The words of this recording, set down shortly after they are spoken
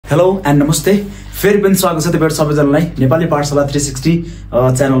Hello and नमस्ते फेरि पनि स्वागत छ तपाईहरु सबैजनालाई नेपाली पाठशाला 360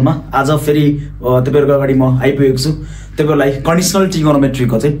 च्यानलमा। आज फेरि तपाईहरुको अगाडि म आइपुगेको छु। तपाईहरुलाई कन्डिसनल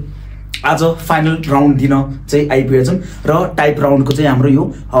ट्रिगोनोमेट्रीको चाहिँ आज फाइनल राउन्ड दिन चाहिँ आइपुगेको छौं र टाइप राउन्डको चाहिँ हाम्रो यो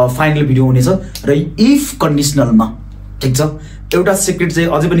फाइनल भिडियो हुनेछ र इफ कन्डिसनलमा ठीक छ एउटा सिक्रेट चाहिँ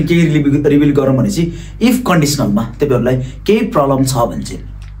अझै पनि केही रिभिल गरौँ भने चाहिँ इफ कन्डिसनलमा तपाईहरुलाई केही प्रब्लम छ भने चाहिँ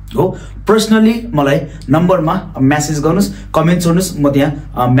हो पर्सनली मलाई नम्बरमा मेसेज गर्नुस्, कमेन्ट छोड्नुस्, म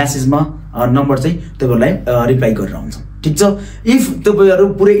त्यहाँ मेसेजमा नम्बर चाहिँ तपाईहरुलाई रिप्लाई गरेर आउँछु। ठीक छ। इफ तपाईहरु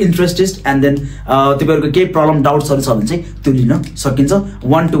पुरै इन्ट्रेस्टेड एन्ड देन तपाईहरुको केही प्रब्लम डाउट्सहरु छ भने चाहिँ त्यो लिन सकिन्छ।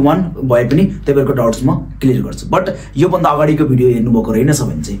 1 to 1 भए पनि तपाईहरुको डाउट्स म क्लियर गर्छु। बट यो भन्दा अगाडिको भिडियो हेर्नु भएको रहेनछ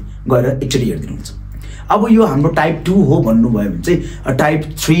भने चाहिँ गएर एकचोटी हेर्दिनुहुन्छ। अब यो हाम्रो टाइप 2 हो भन्नु भयो भने चाहिँ टाइप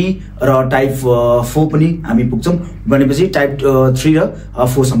 3 र टाइप 4 पनि हामी पुग्छौं भनेपछि टाइप 3 र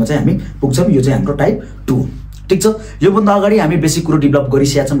 4 सम्म चाहिँ हामी पुग्छौं। यो चाहिँ हाम्रो टाइप 2 ठीक छ। यो भन्दा अगाडि हामी बेसिक कुरो डेभलप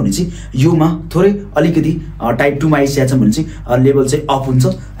गरिसकेका छौं भने चाहिँ योमा थोरै अलिकति टाइप 2 मा आइसकेका छौं भने चाहिँ लेभल चाहिँ अप हुन्छ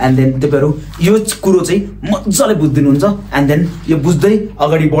एन्ड देन तपाईहरु यो कुरो चाहिँ मज्जाले बुझ्दिनुहुन्छ एन्ड देन यो बुझ्दै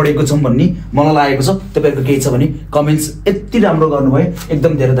अगाडि बढेको छौं भन्ने मलाई लागेको छ। तपाईहरुको केही छ भने कमेन्ट्स यति राम्रो गर्नुभयो,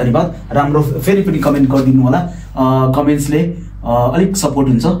 एकदम धेरै धन्यवाद। राम्रो फेरि पनि कमेन्ट गरिदिनु होला। कमेन्ट्सले अलिक सपोर्ट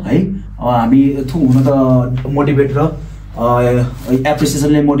हुन्छ है। हामी हुन त मोटिभेट र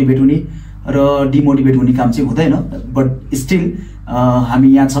एप्रिसिएसनले मोटिभेट हुने र डिमोटिभेट हुने काम चाहिँ हुँदैन, बट स्टिल हामी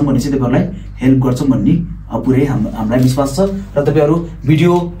यहाँ छौं भने चाहिँ तपाईहरुलाई हेल्प गर्छौं भन्ने पुरै हामीलाई विश्वास छ र तपाईहरु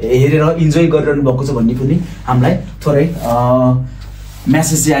भिडियो हेरेर इन्जोय गरिरहनु भएको छ भन्ने पनि हामीलाई थोरै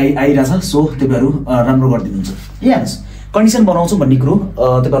मेसेज चाहिँ आइराछ। सो तपाईहरु राम्रो गरिदिनुहुन्छ। यस कन्डिसन बनाउँछौं भन्ने कुरो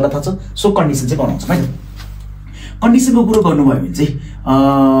तपाईहरुलाई थाहा छ। सो कन्डिसन चाहिँ बनाउँछौं है। कन्डिसनको कुरो गर्नुभयो भने चाहिँ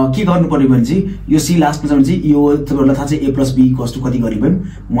के गर्नु पर्यो भने चाहिँ यो सी लास्टमा छ भने चाहिँ यो तपाईहरुलाई थाहा छ a + b = कति गर्ने भयो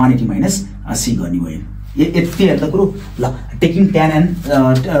 180 - c गर्ने भयो। यति हेर्दा कुरो ल taking tan and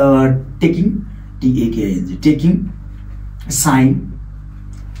taking sin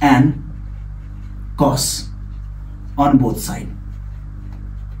and cos on both sides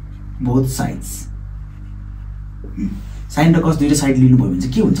sin र cos दुईटै साइड लिनु भयो भने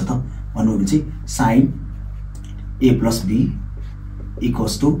चाहिँ के हुन्छ त भन्नु भने चाहिँ sin a + b =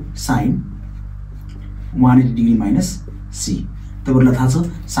 sin 180 - c। तपाईहरुलाई थाहा छ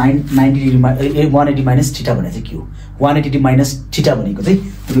sin 90 - 180 - थीटा भनेको चाहिँ के हो? 180 - थीटा भनेको चाहिँ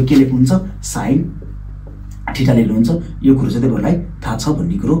तपाईहरु के लेख्नुहुन्छ sin थीटा लेख्नुहुन्छ। यो कुरो चाहिँ तपाईहरुलाई थाहा छ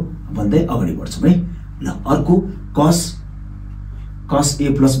भन्ने कुरो भन्दै अगाडि बढ्छौं है। ल अर्को cos a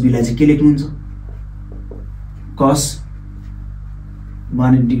 + b लाई चाहिँ के लेख्नुहुन्छ? cos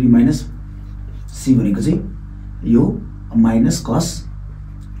 180 - c भनेको चाहिँ यो माइनस cos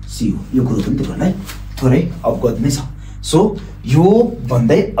c हो। यो कुरो पनि तपाईहरुलाई थोरै अवगत नै छ। सो यो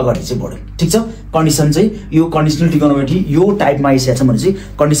भन्दै अगाडि चाहिँ बढ्यो। ठीक छ। कन्डिसन चाहिँ यो कन्डिसनल ट्रिगोनोमेट्री यो टाइपमा आइसकेको छ भने चाहिँ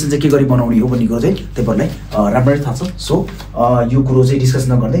कन्डिसन चाहिँ के गरी बनाउने हो भन्ने कुरो चाहिँ तपाईहरुलाई राम्ररी थाहा छ। सो यो कुरो चाहिँ डिस्कस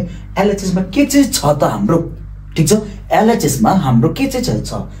नगर्दै एलएचएस मा के चाहिँ छ त हाम्रो। ठीक छ। एलएचएस मा हाम्रो के चाहिँ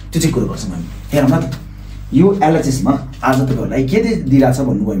छ त्यो चाहिँ कुरो गर्छौं हामी। हेरौँ न त यो एलएचएस मा आज तपाईहरुलाई के दिइराछ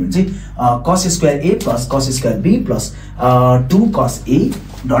भन्नु भयो भने चाहिँ cos² a + cos² b + 2 cos a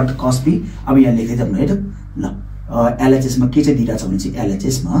 / cos b। अब यहाँ लेख्दै जाउँ है त। ल एलएचएस मा के चाहिँ दिइराछ भने चाहिँ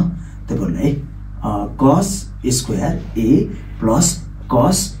एलएचएस मा तपाईहरुलाई cos² a +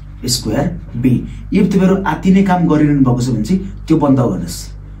 cos² b। यो तपाईहरु आतिने काम गरिरहनु भएको छ भने चाहिँ त्यो बन्द गर्नुस्।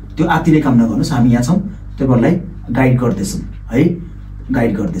 त्यो आतिने काम नगर्नुस्। हामी यहाँ छौं तपाईहरुलाई गाइड गर्दैछौं है।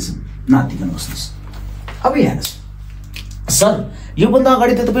 गाइड गर्दैछौं, नआतिकन बस्नुस्। अब हेर्नुस् सर यो भन्दा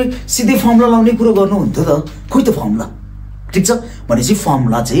अगाडि त तपाई सिधै फर्मुला लाउने कुरो गर्नुहुन्थ्यो त। खोइ त फर्मुला। ठीक छ। भनेपछि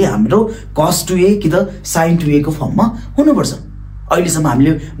फर्मुला चाहिँ हाम्रो cos 2a कि त sin 2a को फर्ममा हुनुपर्छ। अहिलेसम्म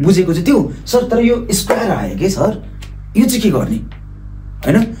हामीले बुझेको चाहिँ त्यो सर। तर यो स्क्वायर आयो के सर, यो चाहिँ के गर्ने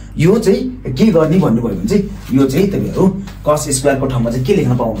हैन? यो चाहिँ के गर्ने भन्नु भयो भने चाहिँ यो चाहिँ तपाईहरु cos² को ठाउँमा चाहिँ के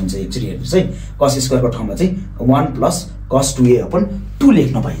लेख्न पाउनुहुन्छ? एकचोटी हेर्नुस् है। cos² को ठाउँमा चाहिँ 1 + cos 2a / 2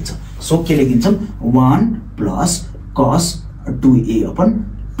 लेख्न पाइन्छ। सो के लेखिन्छौं 1 + cos 2a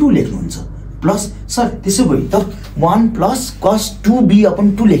 / 2 लेख्नुहुन्छ प्लस सर त्यसो भए त 1 + cos 2b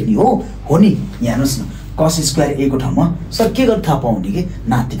 / 2 लेख्ने हो नि। यहाँ हेर्नुस् न cos² a को ठाउँमा सर के गर्न थाहा पाउने के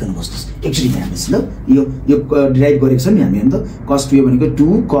नातिकन बस्नुस्। एकचोटी हेर्नुस् ल यो डिराइभ गरेको छ नि हामी। अन्त cos 2a भनेको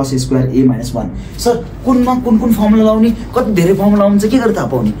 2 cos² a - 1। सर कुनमा कुन फर्मुला लाउने? कति धेरै फर्मुला हुन्छ के गर्न थाहा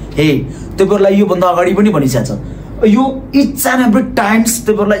पाउने? हे तपाईहरुलाई यो भन्दा अगाडि पनि भनिसकेको छ। यो इच एन्ड एभ्री टाइम्स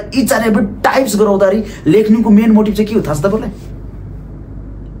तपाईहरुलाई इच एन्ड एभ्री टाइप्स गराउँदाखेरि लेख्नुको मेन मोटिभ चाहिँ के हो थाहा छ तपाईहरुलाई?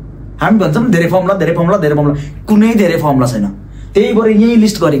 हामी भन्छौं धेरै फर्मुला कुनै धेरै फर्मुला छैन। त्यही भएर यही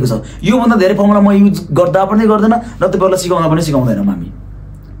लिस्ट गरेको छ। यो भन्दा धेरै फर्मुला म युज गर्दा पनि गर्दैन र तपाईहरुलाई सिकाउँदा पनि सिकाउँदैनौं हामी।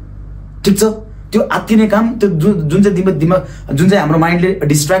 ठीक छ। त्यो आत्तिने काम त्यो जुन चाहिँ हाम्रो माइन्डले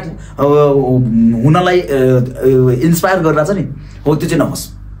डिस्ट्र्याक्ट हुनलाई इन्स्पायर गरिरहेछ नि हो त्यो चाहिँ नहोस्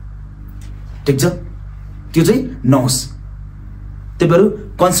ठीक छ त्यो चाहिँ नहोस् त्यही भएर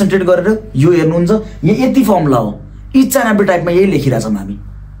कन्सन्ट्रेट गरेर यो हेर्नुहुन्छ यहाँ यति फर्मुला हो इच एन्ड एभ्री टाइपमा यही लेखिरहेछौँ हामी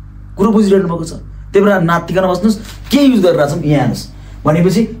कुरो बुझिरहनु भएको छ त्यही भएर नातिकन बस्नुहोस् के युज गरिरहेछौँ यहाँ हेर्नुहोस्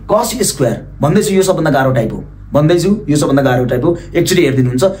भनेपछि कस स्क्वायर भन्दैछु यो सबभन्दा गाह्रो टाइप हो भन्दैछु यो सबभन्दा गाह्रो टाइप हो एकचोटि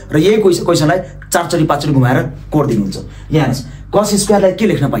हेरिदिनुहुन्छ र यही क्वेसनलाई 4 5 घुमाएर कोर्दिनुहुन्छ यहाँ हेर्नुहोस् कस स्क्वायरलाई के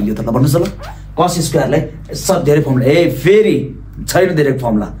लेख्न पाइयो त ल भन्नुहोस् त ल कस स्क्वायरलाई सब धेरै फर्मुला फेरि छैन धेरै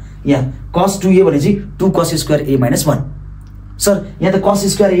फर्मुला यहाँ cos 2a भनेपछि 2 cos स्क्वायर a - 1 सर यहाँ त cos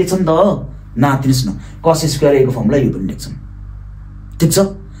स्क्वायर a छ नि त नातिनुहोस् न cos स्क्वायर a को फर्मुला यो पनि लेख्छौँ ठीक छ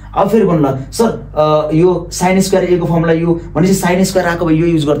अब फेरि भन्नु ल सर यो sin स्क्वायर a को फर्मुला यो भनेपछि sin स्क्वायर आएको भए यो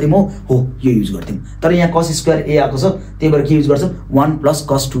युज गर्थ्यौँ हो यो युज गर्थ्यौँ तर यहाँ cos स्क्वायर a आएको छ त्यही भएर के युज गर्छौँ 1 +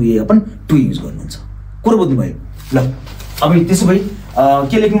 cos 2a अपन 2 युज गर्नुहुन्छ कुरो बुझ्नुभयो ल अब त्यसो भए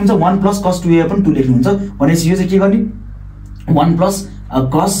के लेख्नुहुन्छ 1 + cos 2a अपन 2 लेख्नुहुन्छ भनेपछि यो चाहिँ के गर्ने 1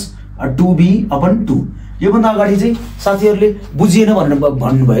 + cos 2b अपन 2 योभन्दा अगाडि चाहिँ साथीहरूले बुझिएन भनेर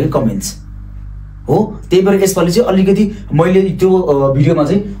भन्नुभयो कमेन्ट्स हो त्यही भएर यसपालि चाहिँ अलिकति मैले त्यो भिडियोमा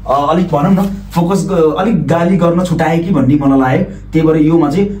चाहिँ अलिक भनौँ न फोकस अलिक गाली गर्न छुटाएँ कि भन्ने मलाई लाग्यो त्यही भएर योमा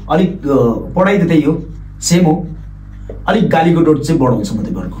चाहिँ अलिक पढाइ त त्यही हो सेम हो अलिक गालीको डोट चाहिँ बढाउँछु म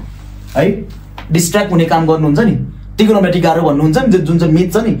तपाईँहरूको है डिस्ट्र्याक्ट हुने काम गर्नुहुन्छ नि ट्रिगोनोमेट्री गाह्रो भन्नुहुन्छ नि जुन चाहिँ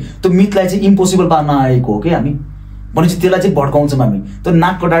मिथ छ नि त्यो मिथलाई चाहिँ इम्पोसिबल पार्न आएको हो कि हामी भनेपछि त्यसलाई चाहिँ भड्काउँछौँ हामी त्यो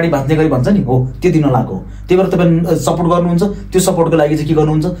नाकको डाडी भाँच्ने गरी भन्छ नि हो त्यो दिन लागेको हो त्यही भएर तपाईँ सपोर्ट गर्नुहुन्छ त्यो सपोर्टको लागि चाहिँ के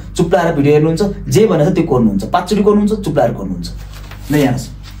गर्नुहुन्छ चुप्लाएर भिडियो हेर्नुहुन्छ जे भनेर त्यो गर्नुहुन्छ 5 चोटि गर्नुहुन्छ चुप्लाएर गर्नुहुन्छ ल यहाँ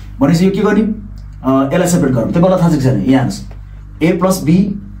भनेपछि यो के गर्ने यसलाई सेपरेट गरौँ त्यो मलाई थाहा छ छैन यहाँ a + b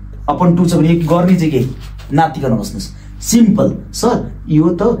अपन 2 छ भने यो गर्ने चाहिँ के नातिकन बस्नुहोस् सिम्पल सर यो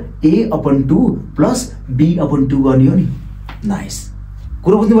त a अपन 2 + b अपन 2 गर्ने हो नि नाइस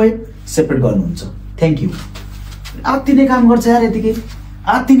कुरो बुझ्नुभयो सेपरेट गर्नुहुन्छ थ्याङ्क यू आत्तिने काम गर्छ यार यतिकै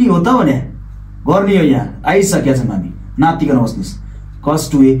आत्तिनी हो त भने गर्ने हो यहाँ आइसकेका छौँ हामी नातिकन बस्नुहोस् cos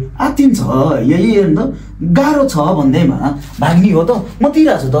 2a आत्तिन्छ यही हेर्नु त गाह्रो छ भन्दैमा भाग्ने हो त म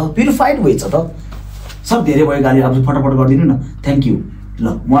दिइरहेको छु त फेरि फाइट भइछ त सब धेरै भयो गाली अब फटाफट गरिदिनु न थ्याङ्क यू ल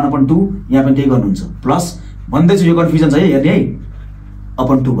 1/2 यहाँ पनि त्यही गर्नुहुन्छ प्लस भन्दैछु यो कन्फ्युजन छ है हेर्ने है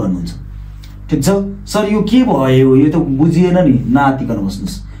अपन 2 गर्नुहुन्छ ठिक छ सर यो के भयो यो त बुझिएन नि नातिकन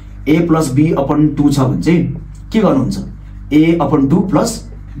बस्नुहोस् a + b अपन 2 छ भने चाहिँ के गर्नुहुन्छ a/2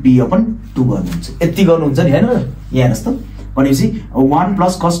 + b/2 गर्नुहुन्छ यति गर्नुहुन्छ नि हैन यहाँ हेर्नुस् त भनेपछि 1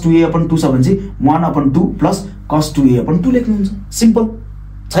 + cos 2a अपन 2 छ भने चाहिँ 1/2 + cos 2a अपन 2 लेख्नुहुन्छ सिम्पल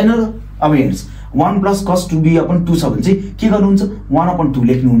छैन र अब हेर्नुस् 1 + cos 2b अपन 2 छ भने चाहिँ के गर्नुहुन्छ 1/2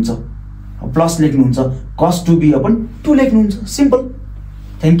 लेख्नुहुन्छ प्लस लेख्नुहुन्छ cos 2b अपन 2 लेख्नुहुन्छ सिम्पल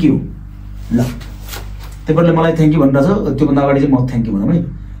थ्याङ्क यू ल त्यसैले मलाई थ्याङ्क यू भनिरहेछ त्यो भन्दा अगाडि चाहिँ म थ्याङ्क यू भनौँ है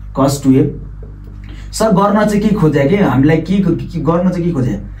cos 2a सर गर्न चाहिँ के खोज्या के हामीलाई के गर्न चाहिँ के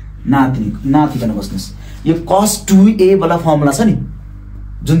खोज्या नातिकन बस्नुहोस् यो cos 2a वाला फर्मुला छ नि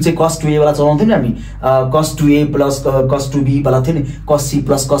जुन चाहिँ cos 2a वाला चलाउँथ्यौँ नि हामी cos 2a + cos 2b वाला थियो नि cos c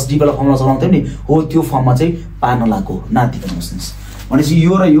 + cos d वाला फर्मुला चलाउँथ्यौँ नि हो त्यो फर्ममा चाहिँ पार्न लागेको नातिकन बस्नुहोस् भनेपछि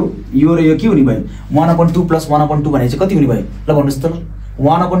यो र यो के हुने भयो 1/2 + 1/2 भने चाहिँ कति हुने भयो ल भन्नुहोस् त ल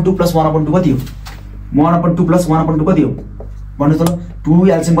 1/2 + 1/2 कति हो 1/2 + 1/2 कति हो भन्नुहोस् त ल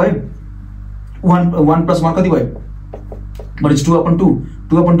 2 एलसिएम भयो 1 + 1 कति भयो भनेपछि 2/2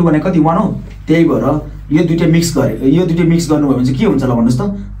 2/2 भने कति 1 हो त्यही भएर यो दुईटा मिक्स गर्नुभयो भने चाहिँ के हुन्छ ल भन्नुहोस् त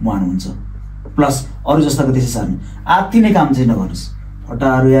 1 हुन्छ प्लस अरू जस्ताको त्यसै सार्नु आत्तिने काम चाहिँ नगर्नुहोस्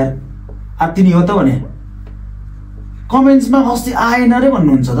हटाहरू यार आत्तिनी हो त भने कमेन्ट्समा अस्ति आएन रे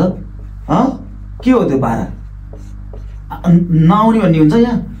भन्नुहुन्छ त के हो त्यो पारा नआउने भन्ने हुन्छ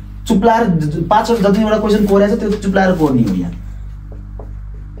यहाँ चुप्लाएर 5 जतिवटा क्वेसन कोरेछ त्यो चुप्लाएर कोर्ने हो यहाँ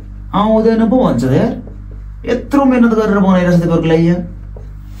आउँदैन पो भन्छ यार यत्रो मेहनत गरेर बनाइरहेछ तपाईँहरूको लागि यहाँ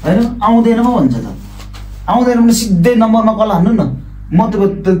होइन आउँदैन पो भन्छ त आउँदैन भने सिधै नम्बरमा कल हान्नु न म त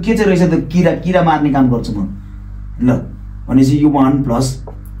के चाहिँ रहेछ त किरा मार्ने काम गर्छु म ल भनेपछि यो 1 प्लस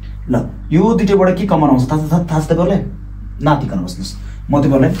ल यो दुईटैबाट के कमन आउँछ थाहा छ तपाईँहरूलाई नातिकन बस्नुहोस् म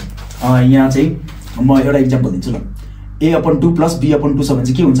तपाईँहरूलाई यहाँ चाहिँ म एउटा इक्जाम्पल दिन्छु ल a/2 + b/2 छ भने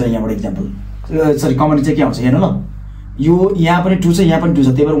चाहिँ के हुन्छ यहाँबाट इक्जाम्पल सरी कमन चाहिँ के आउँछ हेर्नु ल यो यहाँ पनि 2 छ यहाँ पनि 2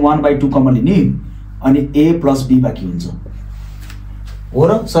 छ त्यही भएर 1/2 कमन लिने अनि a + b बाँकी हुन्छ हो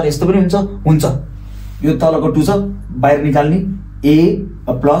र सर यस्तो पनि हुन्छ यो तलको 2 छ बाहिर निकाल्ने a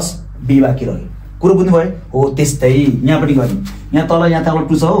 + b बाँकी रह्यो कुरो बुझ्नुभयो हो त्यस्तै यहाँ पनि गर्ने यहाँ तल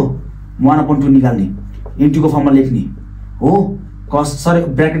 2 छ हो 1/2 निकाल्ने इन्टुको फर्ममा लेख्ने हो cos सर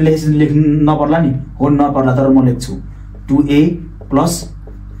ब्र्याकेट लेख्नु नपर्ला नि हो नपर्ला तर म लेख्छु 2a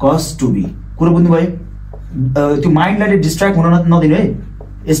 + cos 2b कुरो बुझ्नुभयो त्यो माइन्डलाई डिस्ट्र्याक्ट हुन नदिनु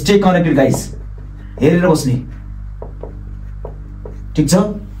है स्टे कनेक्टेड गाइस हेरेर बस्ने ठीक छ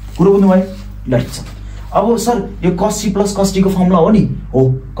कुरो बुझ्नुभयो ल ठीक छ अब सर यो cos c plus cos d को फर्मुला हो नि हो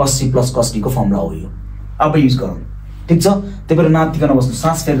cos c plus cos d को फर्मुला हो यो अब युज गरौँ ठीक छ त्यही भएर नातिकन बस्नु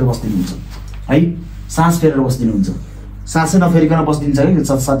सास फेरेर बस्दिनु हुन्छ है सास फेरेर बस्दिनु हुन्छ सासै नफेरिकन बस्दिन्छ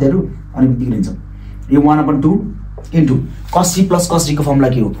है साथीहरु अनि बिग्रिन्छ यो 1/2 into cos c plus cos d को फर्मुला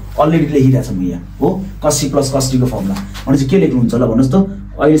के हो अलरेडी लेखिरहेछ म यहाँ हो cos c plus cos d को फर्मुला भनेपछि के लेख्नुहुन्छ ल भन्नुस् त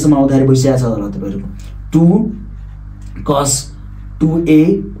अहिलेसम्म आउँदाखेरि बसिया छ होला तपाईहरुको 2 cos 2a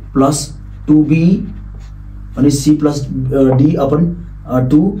plus 2b अनि c plus d upon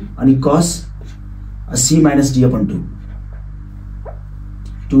 2 अनि cos c minus d upon 2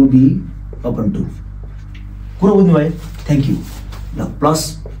 2b upon 2 कुरो बुझ्नु भयो थ्यांक यू ल प्लस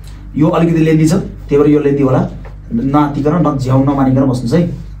यो अलिकति लेन्दी छ त्यही भएर यो लेन्दी होला नातिकन नझ्याउ नमानिकन बस्नुस् है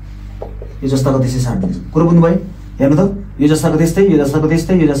यो जस्ताको त्यसै सार्दिन्छ कुरो बुझ्नु भयो हेर्नु त यो जस्ताको त्यस्तै यो जस्ताको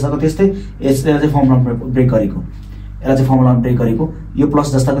त्यस्तै यो जस्ताको त्यस्तै यसले चाहिँ फर्मुला ब्रेक गरेको यसलाई चाहिँ फर्मुला ब्रेक गरेको यो प्लस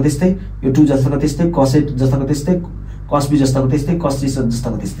जस्ताको त्यस्तै यो 2 जस्ताको त्यस्तै cos a जस्ताको त्यस्तै cos b जस्ताको त्यस्तै cos c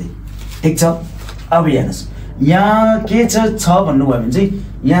जस्ताको त्यस्तै ठीक छ अब हेर्नुस् यहाँ के छ भन्नु भयो भने चाहिँ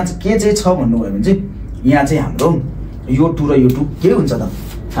यहाँ के चाहिँ छ भन्नु भयो भने चाहिँ यहाँ चाहिँ हाम्रो यो 2 र यो 2 के हुन्छ त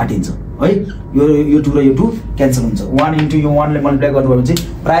काटिन्छ है यो 2 र यो 2 क्यान्सल हुन्छ 1 इन्टु यो 1 ले मल्टिप्लाई गर्नु भयो भने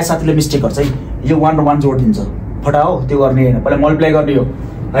चाहिँ प्राय साथीले मिस्टेक गर्छ है यो 1 र 1 जोड्दिन्छ फटाओ त्यो गर्ने हैन पहिला मल्टिप्लाई गर्ने हो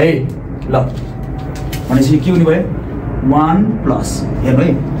है ल भनेपछि के हुने भयो 1 प्लस हेर्नु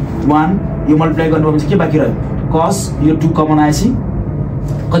है 1 यो मल्टिप्लाई गर्नु भयो भने के बाँकी रह्यो cos यो 2 कमन आएपछि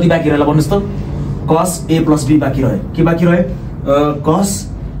कति बाँकी रह्यो भन्नुस् त cos a plus b बाँकी रह्यो के बाँकी रह्यो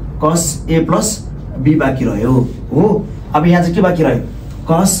cos a plus b बाँकी रह्यो हो अब यहाँ चाहिँ के बाँकी रह्यो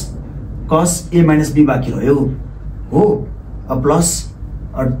cos a minus b बाँकी रह्यो हो प्लस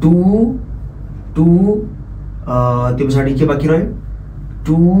 2 त्यो पछाडि के बाँकी रह्यो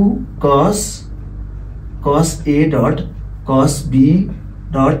 2 cos a dot cos b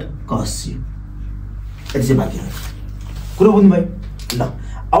dot cos c यति चाहिँ बाँकी रह्यो कुरो बुझ्नुभयो ल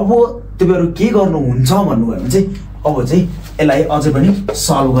अब तपाईहरु के गर्नुहुन्छ भन्नुभयो भने चाहिँ अब चाहिँ यसलाई अझै पनि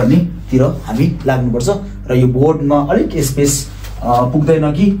सल्भ गर्नेतिर हामी लाग्नुपर्छ र यो बोर्डमा अलिक स्पेस पुग्दैन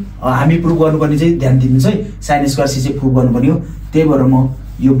कि हामी प्रुभ गर्नुपर्ने चाहिँ ध्यान दिनुहुन्छ है sin स्क्वायर c चाहिँ प्रुभ गर्नुपर्ने हो त्यही भएर म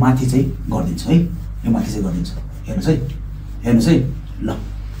यो माथि चाहिँ गरिदिन्छु है यो माथि चाहिँ गरिदिन्छु हेर्नुस् है ल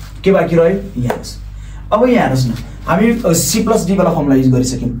के बाँकी रह्यो यहाँ हेर्नुस् अब यहाँ हेर्नुस् न हामी c plus d वाला formula use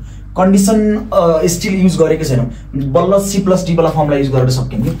गरिसक्यौं condition still use गरेको छैनौं बल्ल c plus d वाला फर्मुला युज गर्न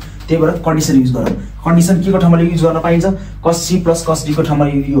सक्यौं कि त्यही भएर कन्डिसन युज गरौँ कन्डिसन के को ठाउँमा युज गर्न पाइन्छ cos c plus cos d को ठाउँमा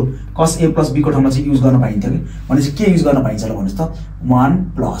यो cos a plus b को ठाउँमा चाहिँ युज गर्न पाइन्थ्यो कि भनेपछि के युज गर्न पाइन्छ ल भन्नुस् त 1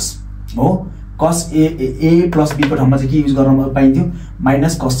 प्लस हो cos a plus b को ठाउँमा चाहिँ के युज गर्न पाइन्थ्यो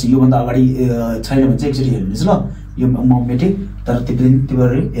माइनस cos c यो भन्दा अगाडि छैन भने चाहिँ एकचोटी हेर्नुस् ल यो म मेटे तर त्यो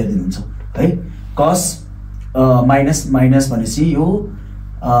भएर हेर्दिनुहुन्छ है cos माइनस भनेपछि यो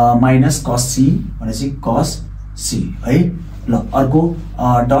माइनस cos c भनेपछि cos c है ल अर्को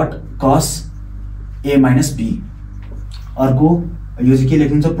dot cos a minus b अर्को यो चाहिँ के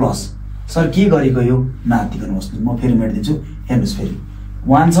लेख्नुहुन्छ प्लस सर के गरेको यो नातिकन बस्नु म फेरि मेट्दिन्छु हेर्नुस् फेरि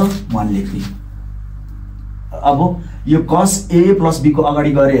 1 छ 1 लेख्ने अब यो cos a plus b को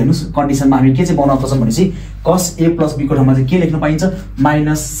अगाडि गरे हेर्नुस् कन्डिसनमा हामी के चाहिँ बनाउन पर्छ भनेपछि cos a plus b को ठाउँमा चाहिँ के लेख्न पाइन्छ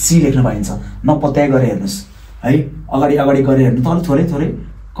माइनस c लेख्न पाइन्छ नपत्याइ गरे हेर्नुस् है अगाडि गरे हेर्नु त अलि थोरै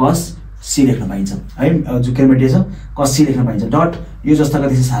cos c लेख्न पाइन्छ है जुकेर मेटिएछ cos c लेख्न पाइन्छ डट यो जस्ताको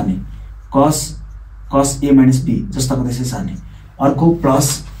त्यसै सार्ने cos a minus b जस्ताको त्यसै सार्ने अर्को plus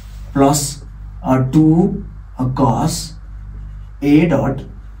 2 cos a dot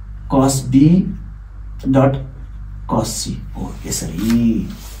cos b dot cos c हो यसरी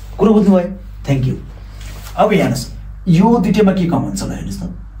कुरो बुझ्नुभयो थ्यांक यू अब हेर्नुस् यो दुईटैमा के कमन छ ल हेर्नुस् त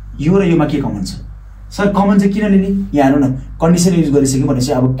यो र योमा के कमन छ सर कमन चाहिँ किन लिने यहाँ हेर्नु न कन्डिसन युज गरिसक्यो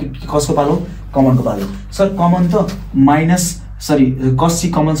भनेपछि अब कसको पालो कमनको पालो सर कमन त cos c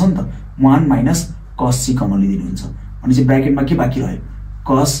कमन छ नि त 1 माइनस cos c कमन लिदिनुहुन्छ भनेपछि ब्र्याकेटमा के बाँकी रह्यो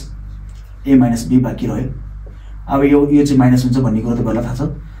cos a minus b बाँकी रह्यो अब यो चाहिँ माइनस हुन्छ भन्ने कुरा तपाईहरुलाई थाहा छ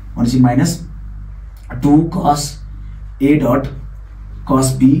भनेपछि minus 2 cos a dot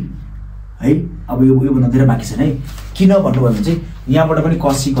cos b है अब यो भन्दा धेरै बाँकी छैन है किन भन्नुभयो भने चाहिँ यहाँबाट पनि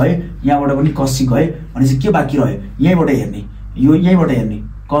cos c गयो यहाँबाट पनि cos c गयो भनेपछि के बाँकी रह्यो यहीँबाट हेर्ने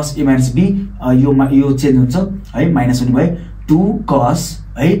cos a minus b यो चेन्ज हुन्छ है माइनस हुने भयो 2 cos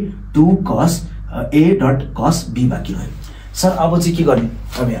है 2 cos a dot cos b बाँकी रह्यो सर अब चाहिँ के गर्ने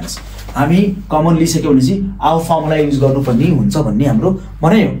अब हेर्नुस् हामी कमन लिइसक्यो भनेपछि अब फर्मुला युज गर्नुपर्ने हुन्छ भन्ने हाम्रो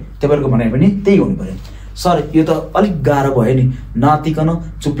भनाइ हो तपाईहरुको भनाइ पनि त्यही हुनु पर्यो सर यो त अलिक गाह्रो भयो नि, नआतिकन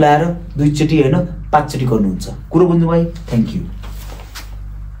चुप्लाएर दुईचोटि हैन पाँचचोटि गर्नुहुन्छ। कुरो बुझ्नुभयो? Thank you.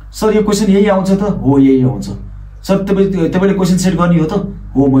 सर यो क्वेशन यही आउँछ त? हो यही आउँछ। सर तपाईले क्वेशन सेट गर्ने हो त?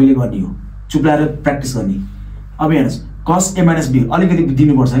 हो मैले गर्ने हो। चुप्लाएर प्र्याक्टिस गर्ने। अब हेर्नुस् cos a minus b अलिकति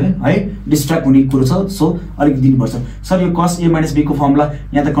दिनुपर्छ है, डिस्ट्र्याक्ट हुने कुरो छ, सो अलिकति दिनुपर्छ। सर यो cos a minus b को फर्मुला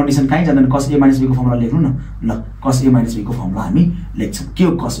यहाँ त कन्डिसन कहीँ जाँदैन, cos a minus b को फर्मुला लेख्नु न। ल cos a minus b को फर्मुला हामी लेख्छौँ। के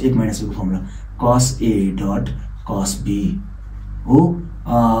हो cos a minus b को formula? cos a dot cos b हो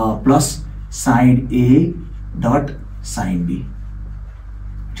plus sin a dot sin b।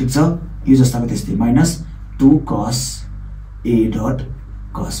 ठीक छ, यो जस्ताको त्यस्तै minus 2 cos a dot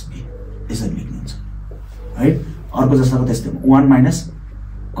cos b यसरी लेख्नुहुन्छ है। अर्को जस्ताको त्यस्तै 1 माइनस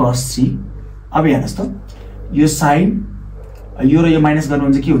cos c। अब हेर्नुस् त यो sin यो र यो माइनस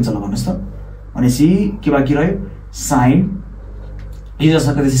गर्नुहुन्छ के हुन्छ ल भन्नुस् त? भनेपछि के बाँकी रह्यो? sin यो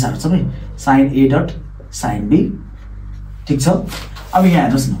जस्ताको त्यस्तै सार्छ है, sin a dot sin b। ठीक छ। अब यहाँ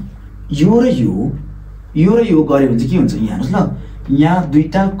हेर्नुस् न, यो र यो गरे भने चाहिँ के हुन्छ? यहाँ हेर्नुस् ल, यहाँ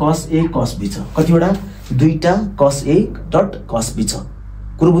दुईटा cos a cos b छ। कतिवटा? दुईटा cos a dot cos b छ।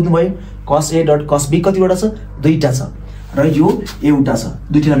 कुरो बुझ्नुभयो? cos a dot cos b कतिवटा छ? दुईटा छ र यो एउटा छ।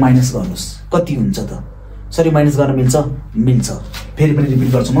 दुईटालाई माइनस गर्नुस् कति हुन्छ त? सर यो माइनस गर्न मिल्छ? मिल्छ। फेरि पनि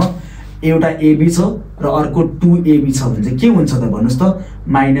रिपिट गर्छु म, एउटा ab छ र अर्को 2ab छ भने चाहिँ के हुन्छ त भन्नुस् त?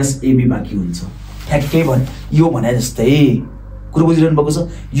 माइनस ab बाँकी हुन्छ। ठ्याक्कै भने यो भने जस्तै। कुरो बुझिरहनु भएको छ?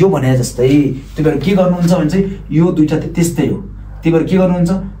 यो भने जस्तै। त्यही भएर के गर्नुहुन्छ भने चाहिँ यो दुईटा त्यस्तै हो। त्यही भएर के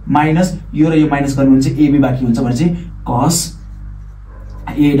गर्नुहुन्छ? माइनस यो र यो माइनस गर्नुहुन्छ, ab बाँकी हुन्छ भने चाहिँ cos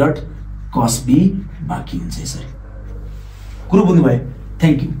a dot cos b बाँकी हुन्छ यसरी। कुरो बुझ्नुभयो?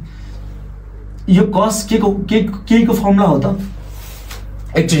 Thank you. यो cos के को फर्मुला हो त?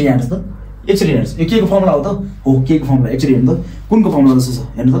 एक्चुअली हेर्नुस् त, एक्चुअली हेर्नुस् यो के को फर्मुला हो त? हो के को फर्मुला। एक्चुअली हेर्नु त कुनको फर्मुला जस्तो छ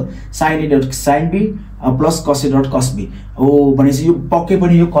हेर्नु त, sin a dot sin b plus cos a dot cos b हो भनेपछि यो पक्कै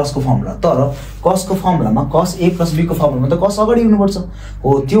पनि यो cos को फर्मुला। तर cos को फर्मुलामा cos a प्लस b को फर्मुलामा त cos अगाडि हुनुपर्छ।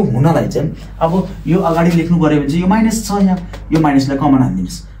 हो त्यो हुनलाई चाहिँ अब यो अगाडि लेख्नु पर्यो भने चाहिँ यो माइनस छ, यहाँ यो माइनसलाई कमन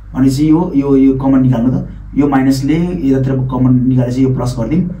हाल्दिनुस् भनेपछि यो कमन निकाल्नु त। यो माइनसले यतातिर कमन निकालेपछि यो प्लस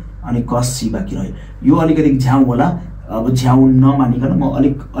गरिदिउँ अनि cos c बाँकी रह्यो। यो अलिकति झ्याउ होला, अब झ्याउ नमानिकन म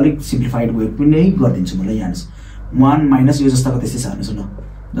अलिक सिम्प्लिफाइड वे पनि गरिदिन्छु। मलाई यहाँ 1 माइनस यो जस्ताको त्यस्तै सार्नुहोस् ल,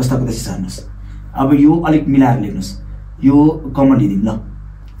 जस्ताको त्यस्तै सार्नुहोस्। अब यो अलिक मिलाएर लेख्नुहोस्, यो कमन लिदिउँ ल,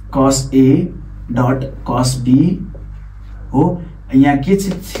 cos a dot cos b हो। यहाँ के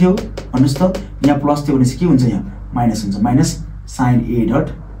थियो भन्नुस् त? यहाँ प्लस थियो भनेपछि के हुन्छ? यहाँ माइनस हुन्छ, minus sin a dot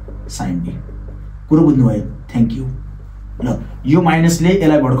sin b। कुरो बुझ्नुभयो? Thank you. ल यो माइनसले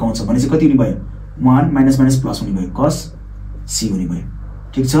यसलाई भड्काउँछ भनेपछि कति हुने भयो? 1 माइनस माइनस प्लस हुने भयो, cos c हुने भयो।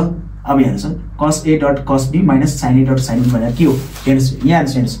 ठीक छ। अब हेर्नुस् cos a dot cos b minus sin a dot sin b भनेर के हो? हेर्नुस् यहाँ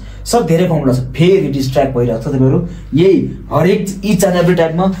हेर्नुस् सर धेरै फर्मुला छ, फेरि डिस्ट्र्याक्ट भइरहेको छ। तपाईँहरू यही हरेक इच एन्ड एभ्री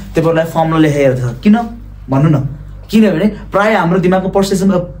टाइपमा तपाईँहरूलाई फर्मुला लेखेर छ। किन भन्नु न? किनभने प्राय हाम्रो दिमागको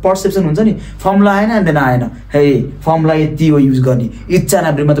पर्सेप्सन हुन्छ नि, फर्मुला आएन एन्ड देन आएन, हे फर्मुला यति हो युज गर्ने, इच एन्ड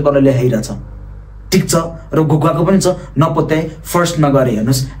एभ्रीमा तपाईँहरूलाई लेखाइरहेछ। ठिक छ। र गएको पनि छ, नपत्याए फर्स्ट नगरे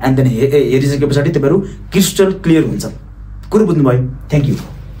हेर्नुहोस् एन्ड देन हेरिसके पछाडि तपाईँहरू क्रिस्टल क्लियर हुन्छ। कुरो बुझ्नुभयो? Thank you.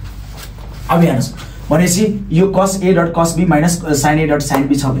 अब हेर्नुहोस् भनेपछि यो cos a dot cos b minus sin a dot sin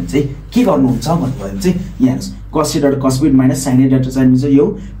b छ भने चाहिँ के गर्नुहुन्छ भन्नुभयो भने चाहिँ यहाँ हेर्नुहोस् cos a dot cos b minus sin a dot sin b चाहिँ यो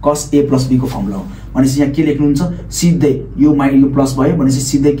cos a प्लस b को फर्मुला हो। भनेपछि यहाँ के लेख्नुहुन्छ? सिधै यो प्लस भयो भनेपछि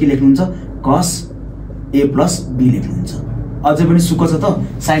सिधै के लेख्नुहुन्छ? cos a प्लस b लेख्नुहुन्छ। अझै पनि सुक्क छ त,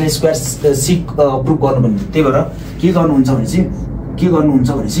 sin स्क्वायर c प्रुभ गर्नु भन्नु। त्यही भएर के गर्नुहुन्छ भने चाहिँ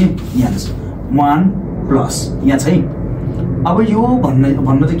यहाँ हेर्नुहोस् 1 प्लस यहाँ छ है। अब यो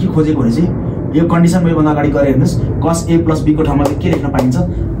भन्न चाहिँ के खोजेको भने चाहिँ यो कन्डिसन योभन्दा अगाडि गरे हेर्नुहोस् cos a प्लस b को ठाउँमा चाहिँ के लेख्न पाइन्छ?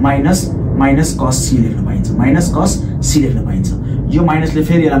 माइनस cos c लेख्न पाइन्छ, माइनस cos c लेख्न पाइन्छ। यो माइनसले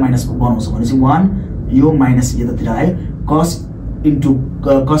फेरि यसलाई माइनस बनाउँछ भनेपछि 1 यो माइनस यतातिर आयो, cos c into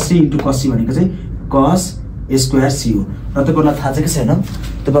cos c भनेको चाहिँ cos a स्क्वायर c हो। र तपाईँहरूलाई थाहा छ कि छैन?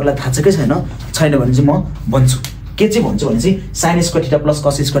 तपाईँहरूलाई थाहा छ कि छैन? छैन भने चाहिँ म भन्छु। के चाहिँ भन्छु भने चाहिँ sin square theta plus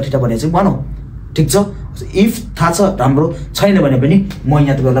cos square theta भने चाहिँ 1 हो। ठिक छ। इफ थाहा छ राम्रो, छैन भने पनि म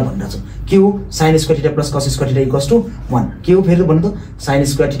यहाँ तपाईँहरूलाई भनिरहेको छु के हो? sin square theta plus cos square theta equals to 1। के हो फेरि भन्नु त? sin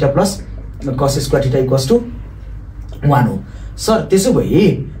square theta plus cos square theta equals to 1 हो। सर त्यसो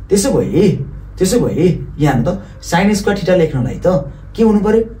भए यहाँ त sin स्क्वायर थीटा लेख्नलाई त के हुनु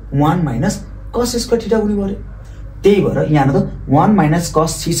पर्यो? 1 माइनस cos स्क्वायर थीटा हुनु पर्यो। त्यही भएर यहाँ त 1 माइनस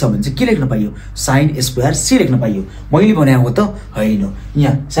cos c छ भने चाहिँ के लेख्न पाइयो? sin स्क्वायर c लेख्न पाइयो। मैले भने हो त हैन,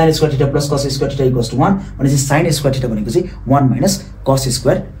 यहाँ sin square theta plus cos square theta equals to 1 भनेपछि sin स्क्वायर थीटा भनेको चाहिँ 1 माइनस cos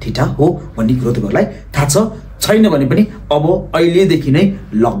स्क्वायर थीटा हो भन्ने कुरो तपाईहरुलाई थाहा छ। छैन भने पनि अब अहिलेदेखि नै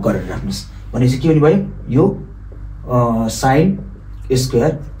लक गरेर राख्नुस्। भनेपछि के हुने भयो यो sin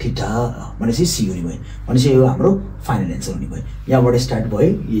स्क्वायर थीटा भनेपछि सी हुने भयो भनेपछि यो हाम्रो फाइनल एन्सर हुने भयो यहाँबाट स्टार्ट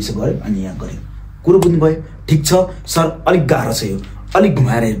भयो यसो गर्यो अनि यहाँ गर्यो कुरो बुझ्नु भयो ठीक छ सर अलिक गाह्रो छ यो अलिक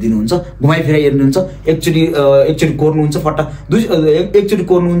घुमाएर हेर्दिनुहुन्छ घुमाइ फिराइ हेर्नुहुन्छ एकचोटि कोर्नुहुन्छ फट्टा एकचोटि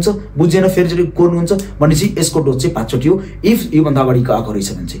कोर्नुहुन्छ बुझेन फेरि कोर्नुहुन्छ भनेपछि यसको डोज चाहिँ 5 चोटि हो इफ यो भन्दा अगाडिको आएको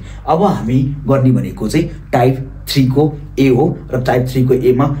रहेछ भने चाहिँ अब हामी गर्ने भनेको चाहिँ टाइप 3 को ए हो र टाइप 3 को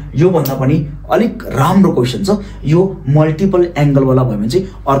ए मा यो भन्दा पनि अलिक राम्रो क्वेशन छ यो मल्टिपल एंगल वाला भयो भने चाहिँ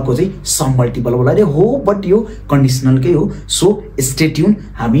अर्को चाहिँ सम मल्टिपल वाला रे हो बट यो कन्डिसनल के हो सो स्टे ट्युन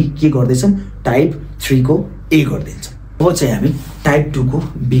हामी के गर्दै छौं टाइप 3 को ए गर्दै छौं अब चाहिँ हामी टाइप 2 को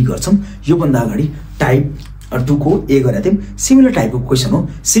बी गर्छौं यो भन्दा अगाडि टाइप 2 को ए गरेका थियौं सिमिलर टाइप अफ क्वेशन हो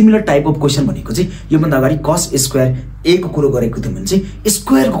सिमिलर टाइप अफ क्वेशन भनेको चाहिँ यो भन्दा अगाडि cos स्क्वायर ए को कुरो गरेको थियौं भने चाहिँ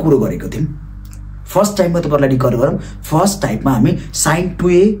स्क्वायर को कुरो गरेको थियौं फर्स्ट टाइममा तपाईहरुलाई रिकल गरौँ फर्स्ट टाइपमा हामी sin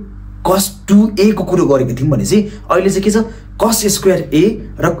 2a cos 2a को कुरो गरेको थियौं भने चाहिँ अहिले चाहिँ के छ cos स्क्वायर ए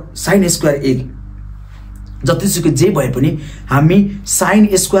र sin स्क्वायर ए जतिसुकै जे भए पनि हामी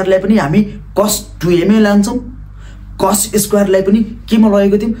sin स्क्वायरलाई पनि हामी cos 2a मै लान्छौं cos स्क्वायरलाई पनि केमा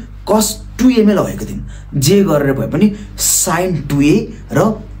लगेको थियौं cos 2a मै लगेको थियौं जे गरेर भए पनि sin 2a र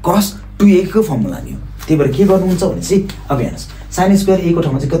cos 2a को फर्मुला लाने हो त्यही भएर के गर्नुहुन्छ भने चाहिँ अब हेर्नुस् sin स्क्वायर a को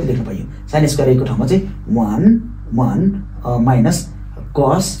ठाउँमा चाहिँ कति लेख्न पाइयो sin स्क्वायर a को ठाउँमा चाहिँ 1 माइनस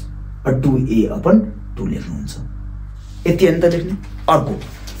cos 2a अपन 2 लेख्नुहुन्छ यति अनि त लेख्ने अर्को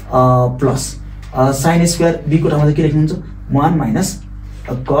प्लस sin स्क्वायर b को ठाउँमा चाहिँ के लेख्नुहुन्छ 1 माइनस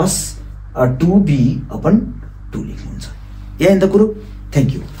cos 2b अपन 2 लेख्नुहुन्छ यहाँ त कुरो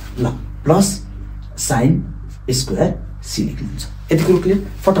थ्यांक यू ल प्लस sin स्क्वायर c लेख्नुहुन्छ यति कुरो क्लियर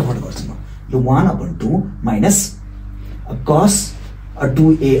फटाफट गर्छु म यो 1 upon 2 minus cos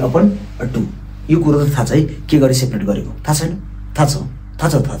 2a upon 2 यो कुरो त थाहा छ है के गरी सेपरेट गरेको थाहा छैन थाहा छ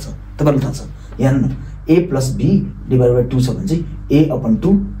तपाईलाई थाहा छ यहाँ न a + b / 2 छ भने चाहिँ a अपन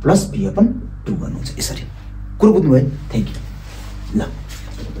 2 + b अपन 2 गर्नुहुन्छ यसरी कुरो बुझ्नु भयो थ्यांक यू ल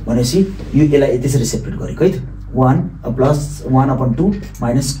भनेपछि यो यसलाई त्यसरी सेपरेट गरेको है त 1 plus 1 upon 2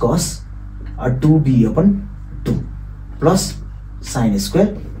 minus cos 2b upon 2 plus sin square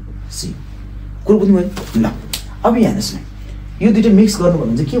c कुरो बुझ्नु भयो ल अब यहाँ हेर्नुस् न यो दुईटा मिक्स गर्नु भयो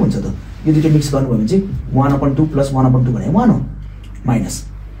भने चाहिँ के हुन्छ त यो दुईटा मिक्स गर्नु भयो भने चाहिँ 1 अपन 2 प्लस 1 अपन 2 भने 1 हो माइनस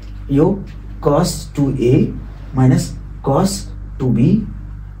यो cos 2a minus cos 2b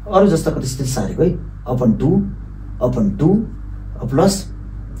अरु जस्ता कति सारेको है upon 2 plus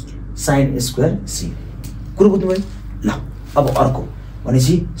sin square c कुरो बुझ्नु भयो ल अब अर्को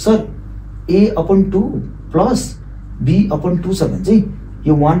भनेपछि sir a upon 2 plus b upon 2 छ भने चाहिँ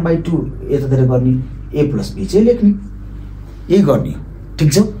यो 1/2 यतातिर गर्ने a + b चाहिँ लेख्ने यही गर्ने ठीक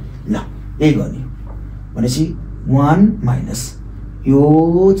छ ल यही गर्ने भनेपछि 1 माइनस यो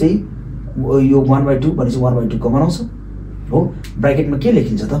चाहिँ यो 1/2 भनेपछि 1/2 कमन आउँछ हो ब्र्याकेटमा के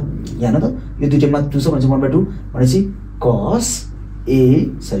लेखिन्छ त यहाँ न त यो दुईटैमा 2 छ भने 1/2 भनेपछि cos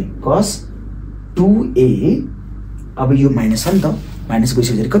 2a अब यो माइनस हो नि त माइनस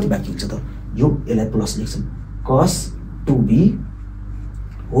गइसकेपछि कति बाँकी हुन्छ त यो यसलाई प्लस लेख्छौं cos 2b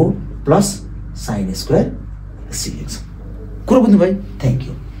हो प्लस sin स्क्वायर c लेख्छौं कुरो बुझ्नु भयो thank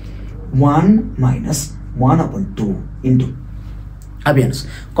you 1 minus 1 upon 2 into अब हेर्नुस्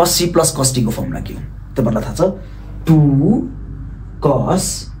cos c plus cos d को फर्मुला के हो तपाईहरुलाई थाहा छ 2 cos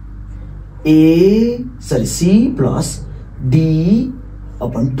c plus d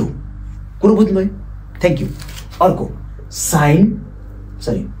upon 2 कुरो बुझ्नु भयो थ्यांक यू अर्को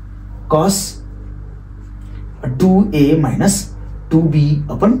cos 2a minus 2b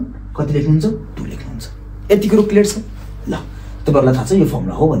upon कति लेख्नुहुन्छ 2 लेख्नुहुन्छ यति कुरो क्लियर छ ल तपाईहरुलाई थाहा छ यो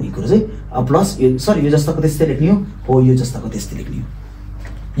फर्मुला हो भन्ने कुरो चाहिँ प्लस यो सर यो जस्ताको त्यस्तै लेख्ने हो यो जस्ताको त्यस्तै लेख्ने हो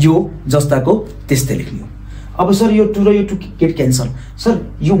यो जस्ताको त्यस्तै लेख्ने हो अब सर यो 2 र यो 2 गेट क्यान्सल सर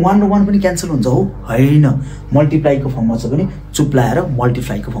यो 1 र 1 पनि क्यान्सल हुन्छ हो हैन मल्टिप्लाई को फर्ममा छ भने चुप्लाएर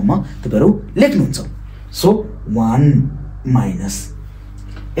मल्टिप्लाई को फर्ममा तपाईहरु लेख्नुहुन्छ सो 1 माइनस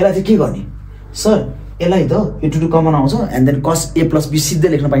यसलाई चाहिँ के गर्ने सर यसलाई त यो 2 कमन आउँछ and then cos a + b सिधै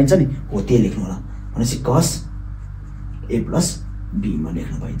लेख्न पाइन्छ नि हो त्यही लेख्नु होला भनेपछि cos a + b मा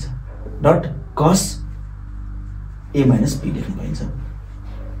लेख्न पाइन्छ डट cos a - b लेख्न पाइन्छ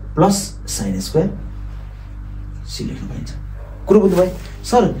प्लस sin स्क्वायर c लेख्न पाइन्छ कुरो बुझ्नु भयो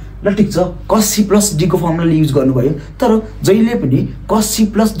सर ल ठीक छ cos c + d को फर्मुला युज गर्नुभयो तर जहिले पनि cos c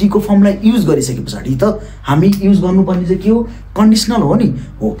 + d को फर्मुला युज गरिसकेपछि त हामी युज गर्नुपर्ने चाहिँ के हो कन्डिसनल हो नि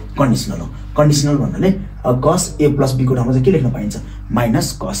हो कन्डिसनल भन्नाले cos a + b को ठाउँमा चाहिँ के लेख्न पाइन्छ माइनस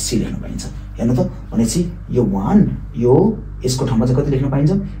cos c लेख्न पाइन्छ हेर्नु त भनेपछि यो 1 यो यसको ठाउँमा चाहिँ कति लेख्न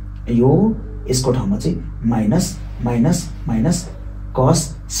पाइन्छ यो यसको ठाउँमा चाहिँ माइनस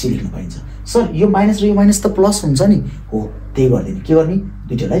कस सी लेख्न पाइन्छ। सर यो माइनस र यो माइनस त प्लस हुन्छ नि, हो त्यही गरिदिने। के गर्ने,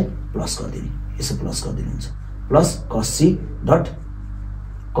 दुईटालाई प्लस गरिदिने, यसो प्लस गरिदिनु हुन्छ। प्लस कस सी डट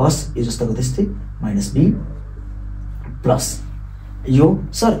कस ए जस्तोको त्यस्तै माइनस बी प्लस यो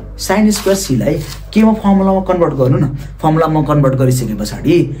सर साइन स्क्वायर सीलाई केमा फर्मुलामा कन्भर्ट गर्नु न। फर्मुलामा कन्भर्ट गरिसके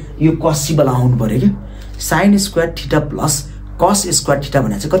पछाडि यो कस सी वाला आउनु पर्यो क्या। Sine square theta plus cos square theta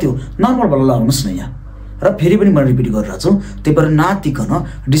भने चाहिँ कति हो, नर्मल वाला लगाउनुहोस् न यहाँ। र फेरि पनि म रिपिट गरिरहेको छु, त्यही भएर नातिकन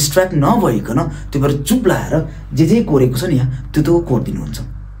डिस्ट्र्याक्ट नभइकन त्यही भएर चुप लाएर जे कोरेको छ नि यहाँ त्यो कोरिदिनुहुन्छ।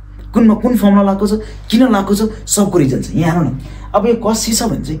 कुनमा कुन फर्मुला लागेको छ, किन लागेको छ, सबको रिजन छ यहाँ। हेर्नु न, अब यो कस सी छ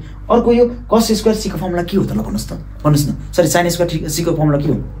भने चाहिँ अर्को यो कस स्क्वायर सीको फर्मुला के हो त, ल भन्नुहोस् न। सरी साइन स्क्वायर सीको फर्मुला के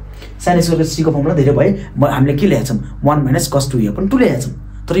हो, साइन स्क्वायर सीको फर्मुला धेरै भए हामीले के ल्याएको छौँ, 1 माइनस कस 2 अपन 2 ल्याएको छौँ।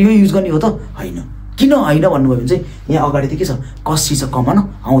 तर यो युज गर्ने हो त होइन। किन होइन भन्नुभयो भने चाहिँ यहाँ अगाडि त के छ, कस सी छ कमन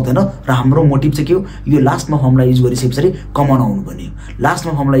आउँदैन र हाम्रो मोटिभ चाहिँ के हो, यो लास्टमा फर्मुला युज गरिसके पछाडि कमन आउनु पर्ने हो।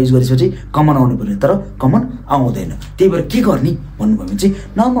 लास्टमा फर्मुला युज गरिसकेपछि कमन आउनु पर्ने, तर कमन आउँदैन। त्यही भएर के गर्ने भन्नुभयो भने चाहिँ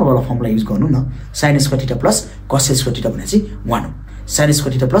नर्मलवाला फर्मुला युज गर्नु न। Sine square theta plus cos square theta भने चाहिँ 1 हो। Sine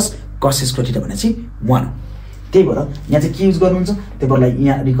square theta plus cos square theta भने चाहिँ 1 हो। त्यही भएर यहाँ चाहिँ के युज गर्नुहुन्छ, त्यही भएर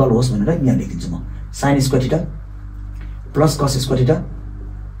यहाँ रिकल होस् भनेर यहाँ लेखिदिन्छु म। Sine square theta plus cos square theta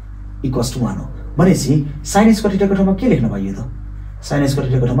equals to 1 हो भनेपछि साइन स्क्वायर थीटाको ठाउँमा के लेख्न पाइयो त, साइन स्क्वायर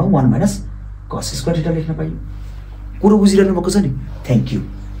थीटाको ठाउँमा 1 माइनस कस स्क्वायर थीटा लेख्न पाइयो। कुरो बुझिरहनु भएको छ नि, थ्याङ्क यू।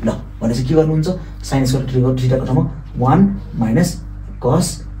 ल भनेपछि के गर्नुहुन्छ, साइन स्क्वायर थीटाको ठाउँमा 1 माइनस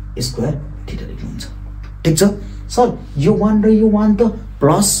कस स्क्वायर थीटा लेख्नुहुन्छ। ठिक छ सर, यो 1 र यो 1 त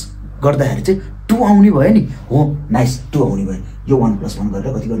प्लस गर्दाखेरि चाहिँ 2 आउने भयो नि, हो नाइस 2 आउने भयो। यो 1 + 1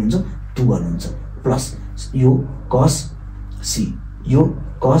 गरेर कति गर्नुहुन्छ, 2 गर्नुहुन्छ। प्लस यो कस सी, यो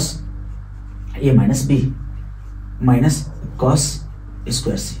कस ए minus be minus cos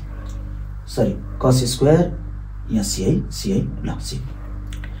square C, sorry cos square यहाँ सी है ल सी।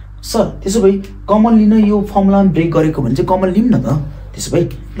 सर त्यसो भए कमन लिन यो फर्मुला ब्रेक गरेको भने चाहिँ कमन लिम न त। त्यसो भए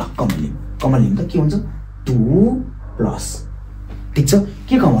ल कमन लिम त के हुन्छ, 2 प्लस, ठिक छ,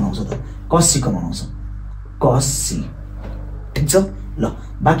 के कमन आउँछ त, कस सी कमन आउँछ, कस सी। ठिक छ, ल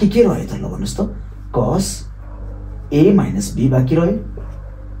बाँकी के रह्यो त, ल भन्नुहोस् त, कस ए माइनस बी बाँकी रह्यो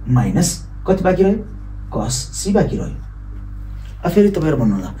माइनस कति बाँकी रह्यो, कस सी बाँकी रह्यो। अब फेरि तपाईँहरू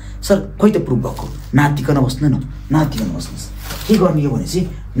भन्नु होला सर खोइ त प्रुभ भएको, नातिकन बस्नु न, नातिकन बस्नुहोस्। के गर्ने हो भने चाहिँ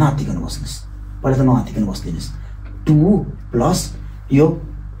नातिकन बस्नुहोस्, पहिला त नहातिकन बस्दिनुहोस्। 2 प्लस यो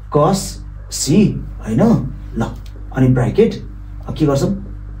कस सी होइन, ल अनि ब्राकेट के गर्छौँ,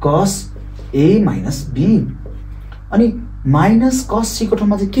 कस ए माइनस बी अनि माइनस कस सीको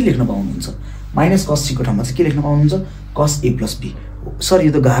ठाउँमा चाहिँ के लेख्न पाउनुहुन्छ, माइनस कस सीको ठाउँमा चाहिँ के लेख्न पाउनुहुन्छ, कस ए प्लस बी। सर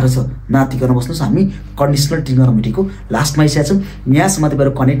यो त गाह्रो छ, नातिकन बस्नुहोस्। हामी कन्डिसनल ट्रिगोनोमेट्रीको लास्टमा आइसकेका छौँ। यहाँसम्म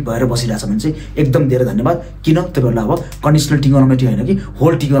तपाईँहरू कनेक्ट भएर बसिरहेछ भने चाहिँ एकदम धेरै धन्यवाद। किन तपाईँहरूलाई अब कन्डिसनल ट्रिगोनोमेट्री होइन कि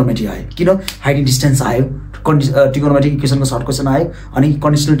होल ट्रिगोनोमेट्री आयो, किन हाइट एन्ड डिस्टेन्स आयो, ट्रिगोनोमेट्रिक इक्वेसनको सर्ट क्वेसन आयो, अनि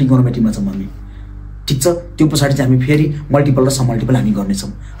कन्डिसनल ट्रिगोनोमेट्रीमा छौँ हामी। ठिक छ, त्यो पछाडि चाहिँ हामी फेरि मल्टिपल र समल्टिपल हामी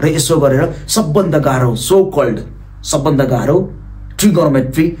गर्नेछौँ र यसो गरेर सबभन्दा गाह्रो सो कल्ड सबभन्दा गाह्रो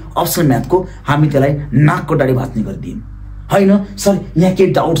ट्रिगोनोमेट्री अप्सनल म्याथको हामी त्यसलाई नाकको डाडी भाँच्ने गरिदियौँ होइन। सर यहाँ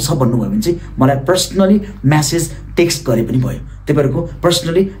केही डाउट छ भन्नुभयो भने चाहिँ मलाई पर्सनली म्यासेज टेक्स्ट गरे पनि भयो। तपाईँहरूको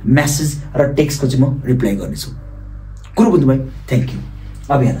पर्सनली म्यासेज र टेक्स्टको चाहिँ म रिप्लाई गर्नेछु। कुरो बुझ्नुभयो, थ्याङ्क यू।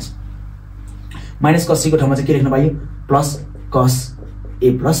 अब हेर्नुहोस्, माइनस कस सीको ठाउँमा चाहिँ के लेख्न पाइयो, plus cos A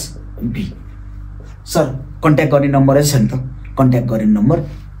plus be. Sir contact गर्ने नम्बर छ नि त, कन्ट्याक्ट गर्ने नम्बर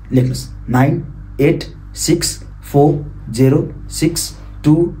लेख्नुहोस्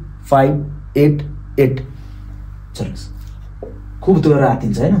 9864062588। चल्नुहोस्, खुब तोरेर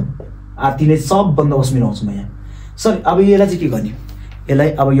आतिन्छ होइन, आतिले सब बन्दोबस्त मिलाउँछु म यहाँ। सर अब यसलाई चाहिँ के गर्ने, यसलाई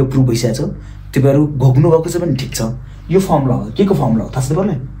अब यो प्रुभ भइसकेको छ, तपाईँहरू घोक्नु भएको छ भने ठिक छ। यो फर्मुला हो, के को फर्मुला हो थाहा छ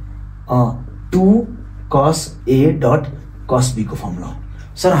तपाईँलाई, 2 कस ए डट कस बी को फर्मुला हो।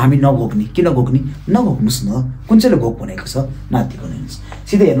 सर हामी नघोक्ने, किन घोक्ने, नघोक्नुहोस् न, कुन चाहिँले घोक भनेको छ, नातिको हेर्नुहोस्।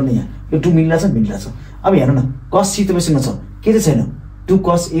 सिधै हेर्नु न, यहाँ यो 2 मिल्ला छ। अब हेर्नु न, कस सी तपाईँसँग छ, के चाहिँ छैन, 2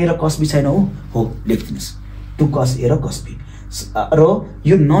 कस ए र कस बी छैन, हो लेखिदिनुहोस् 2 कस ए र कस बी। र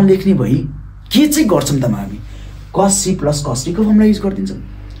यो नलेख्ने भई के चाहिँ गर्छौँ त हामी, कस सी प्लस कस डी को फर्मुला युज गरिदिन्छौँ।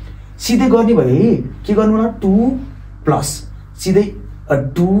 सिधै गर्ने भए के गर्नु होला, 2 प्लस सिधै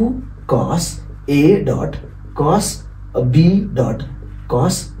 2 कस ए डट कस बी डट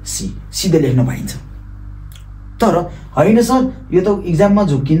कस सी सिधै लेख्न पाइन्छ। तर होइन सर यो त इक्जाममा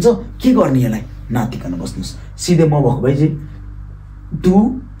झुक्किन्छ, के गर्ने यसलाई, नातिकन बस्नुहोस्। सिधै म भएको भए चाहिँ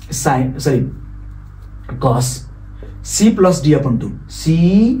 2 साइन कस C plus D upon 2 C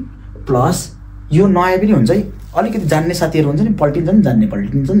plus यो नयाँ पनि हुन्छ है, अलिकति जान्ने साथीहरू हुन्छ नि, पल्टिन्छ नि, जान्ने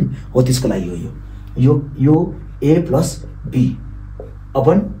पल्टिन्छ नि, हो त्यसको लागि हो यो ए plus be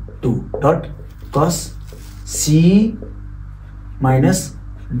upon 2 dot cos c minus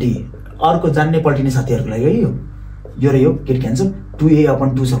d। अर्को जान्ने पल्टिने साथीहरुको लागि है यो र यो गेट क्यान्सल। 2a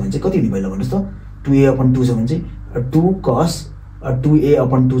अपन 2 छ भने चाहिँ कति हुने भयो ल भन्नुस् त। 2a अपन 2 छ भने चाहिँ 2 cos 2a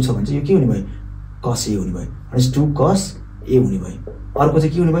अपन 2 छ भने चाहिँ यो के हुने भयो cos a हुने भयो। अनि 2 cos a हुने भयो। अर्को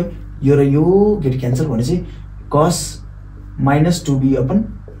चाहिँ के हुने भयो यो र यो गेट क्यान्सल भने चाहिँ cos माइनस 2b अपन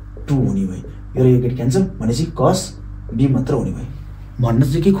 2 हुने भयो। यो र यो गेट क्यान्सल भने चाहिँ cos b मात्र हुने भयो। भन्न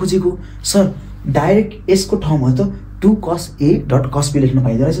चाहिँ के खोजेको सर डाइरेक्ट यसको ठाउँमा त 2 cos a dot cos b लेख्न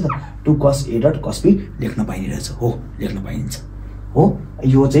पाइँदैन रहेछ त। 2 cos a dot cos b लेख्न पाइने रहेछ हो, लेख्न पाइन्छ हो।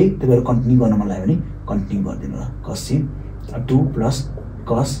 यो चाहिँ तपाईहरु कन्टिन्यू गर्न मन लाग्यो भने कन्टिन्यू गर्दिनु होला। cos c 2 plus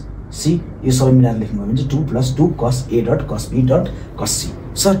cos c यो सबै मिलाएर लेख्नु भयो भने चाहिँ 2 plus 2 cos a dot cos b dot cos c।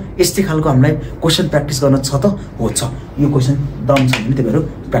 Sir यस्तै खालको हामीलाई क्वेशन प्र्याक्टिस गर्न छ त हो छ। यो क्वेशन दम छ भने तपाईहरु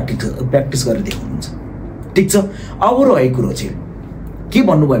प्र्याक्टिस गरेर देखाउनुहुन्छ। ठीक छ। अब रहेको कुरो चाहिँ के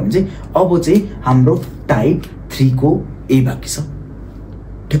भन्नु भयो भने चाहिँ अब चाहिँ हाम्रो टाइप 3 को ए बाँकी छ।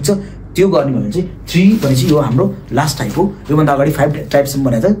 ठीक छ। त्यो गर्ने भयो भने चाहिँ 3 भनेपछि यो हाम्रो लास्ट टाइप हो। यो भन्दा अगाडि 5 टाइप्सम्म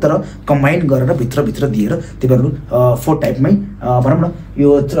बनाएको छ तर कम्बाइन गरेर भित्र दिएर तपाईहरु 4 टाइपमै भनौं न यो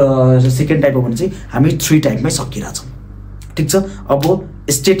सेकेन्ड टाइप हो भने चाहिँ हामी 3 टाइपमै सकिरा छौं। ठीक छ। अब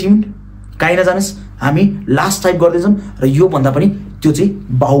स्टे ट्युन्ड काइन नजानुस्, हामी लास्ट टाइप गर्दै छौं र यो भन्दा पनि त्यो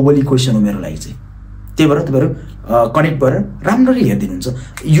चाहिँ बाहुबली क्वेशन हो मेरो लागि चाहिँ। त्यही भएर तपाईहरु कनेक्ट गरेर राम्ररी हेर्दिनुहुन्छ।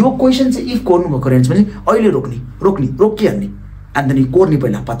 यो क्वेशन चाहिँ इफ कोर्नु भएको रेन्ज भने अहिले रोकिहाल्ने एन्ड देन कोर्ने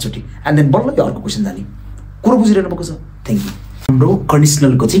पहिला 5 चोटी एन्ड देन बल्ल यो अर्को क्वेशन जाने। कुरो बुझिरहनु भएको छ। Thank you. हाम्रो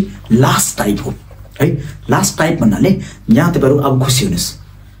कन्डिसनलको चाहिँ लास्ट टाइप हो है। लास्ट टाइप भन्नाले यहाँ तपाईहरु अब खुसी हुनुस्।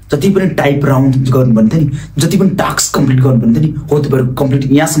 जति पनि टाइप राउन्ड गर्नु भन्थे नि, जति पनि टास्क कम्प्लिट गर्नु भन्थे नि हो तपाईहरु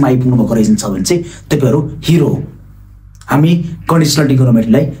कम्प्लिट यहाँसम्म आइपुग्नु भएको रहेछ भने चाहिँ तपाईहरु हिरो हो। हामी कन्डिसनल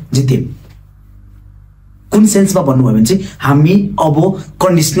ट्रिगोनोमेट्रीलाई जित्यौं। कुन सेन्समा भन्नुभयो भने चाहिँ हामी अब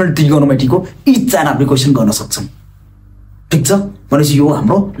conditional ट्रिगोनोमेट्रीको each and every question गर्न सक्छौं। ठीक छ। भनेपछि यो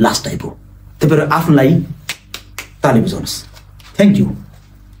हाम्रो लास्ट टाइप हो। तपाईहरु आफ्नो लागि ताली बजाउनुस्। Thank you.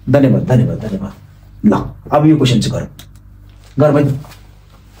 धन्यवाद। ल अब यो क्वेशन चाहिँ गरौँ भाइ।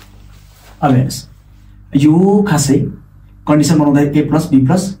 अब हेर्नुस् यो खासै कन्डिसन बनाउँदा a plus b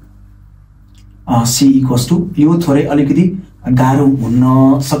plus c equals to यो थोरै अलिकति गाह्रो हुन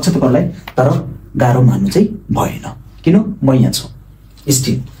सक्छ तपाईहरुलाई तर गाह्रो मान्नु चाहिँ भएन किन म यहाँ छु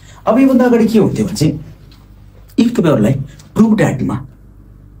स्टिल। अब यो भन्दा अगाडि के हुन्थ्यो भने चाहिँ इफ तपाईहरुलाई प्रुभ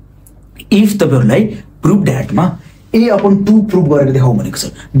ड्याटमा a अपन 2 प्रुभ गरेर देखाउ भनेको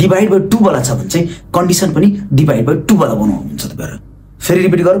छ। डिभाइड बाइ 2 वाला छ भने चाहिँ कन्डिसन पनि डिभाइड बाइ 2 वाला बनाउनुहुन्छ तपाईहरु। फेरि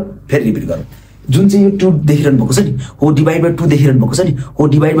रिपिट गरौँ। जुन चाहिँ यो 2 देखिरहनु भएको छ नि हो डिभाइड बाइ 2 देखिरहनु भएको छ नि हो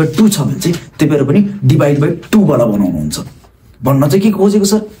डिभाइड बाइ 2 छ भने चाहिँ तपाईहरु पनि डिभाइड बाइ 2 वाला बनाउनुहुन्छ। भन्न चाहिँ के खोजेको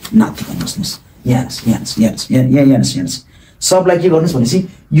सर नाति भन्नुस्। यहाँ सबलाई के गर्नुस् भनेपछि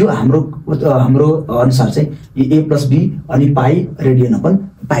यो हाम्रो अनुसार चाहिँ a प्लस b अनि pi radian upon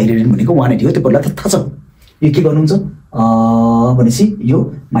pi radian भनेको 180 हो। त्यो पहिला त थाहा छ। यो के गर्नुहुन्छ भनेपछि यो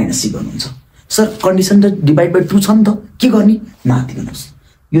माइनस c गर्नुहुन्छ। सर कन्डिसन त डिभाइड बाइ 2 छ नि त के गर्ने नाति गर्नुस्।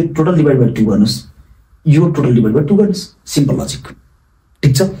 यो टोटल डिभाइड बाइ 2 गर्नुस्, यो टोटल डिभाइड बाइ 2 गर्नुस्। Simple logic.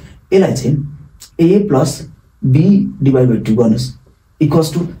 ठीक छ। यसलाई चाहिँ a plus b divide by 2 गर्नुस्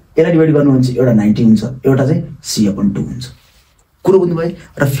इक्वल्स टु यसलाई डिभाइड गर्नु हुन्छ एउटा 90 हुन्छ, एउटा चाहिँ c अपन 2 हुन्छ। कुरो बुझ्नु भयो।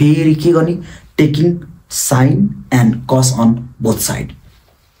 र फेरि के गर्ने टेकिङ साइन एन्ड कस अन बोथ साइड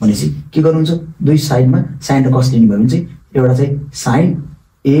भनेपछि के गर्नुहुन्छ दुई साइडमा साइन र कस लिनु भयो भने चाहिँ एउटा चाहिँ sign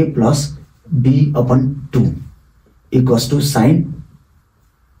a plus b upon 2 equals two sine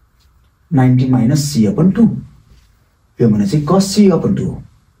 90 minus c upon 2 यो भने चाहिँ cos c अपन 2 हो।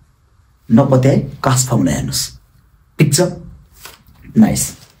 नपत्याए कास फर्मुला हेर्नुस्। ठीक छ। नाइस।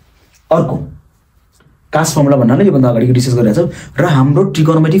 अर्को कास फर्मुला भन्नाले यो भन्दा अगाडि डिस्कस गरिरहेछौँ र हाम्रो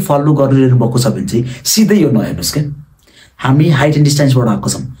ट्रिगोनोमेट्री फलो गरिरहनु भएको छ भने चाहिँ सिधै यो नहेर्नुस् के हामी हाइट एन्ड डिस्टेन्सबाट आएको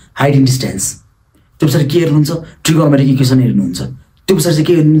छौँ। हाइट एन्ड डिस्टेन्स त्यो पछाडि के हेर्नुहुन्छ ट्रिगोनोमेट्रिक इक्वेसन हेर्नुहुन्छ। त्यो पछाडि चाहिँ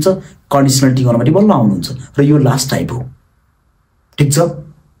के हेर्नुहुन्छ कन्डिसनल ट्रिगोनोमेट्री बल्ल आउनुहुन्छ र यो लास्ट टाइप हो। ठीक छ।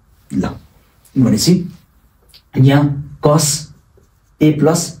 ल भनेपछि यहाँ cos a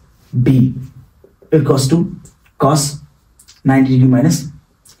plus b equals to cos 90 degree minus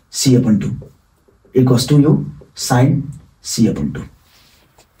c upon 2 equals to यो sin c अपन 2।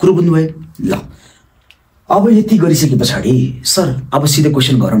 कुरो बुझ्नुभयो। ल अब यति गरिसके पछाडि सर अब सिधै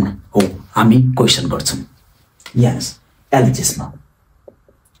क्वेशन गरौँ न। हो हामी क्वेशन गर्छौँ। यस एलएचएसमा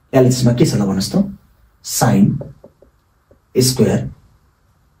के छ ल भन्नुस् त sin square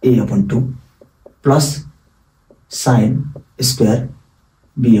a upon 2 plus sin square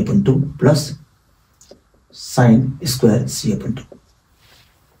b upon 2 plus sin square c upon 2।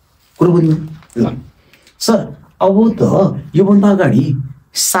 कुरो बुझ्नु। ल सर अब त योभन्दा अगाडि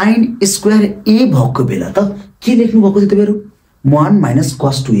साइन स्क्वायर ए भएको बेला त के लेख्नु भएको थियो तपाईहरु 1 माइनस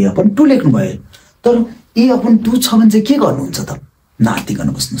cos 2a अपन 2 लेख्नु भयो। तर a अपन 2 छ भने चाहिँ के गर्नुहुन्छ त? नातिकन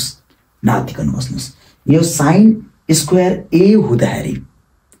बस्नुस्। यो साइन स्क्वायर a हुँदाखेरि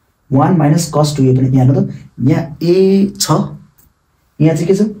 1 माइनस cos 2a पनि यहाँ ल त यहाँ a छ, यहाँ चाहिँ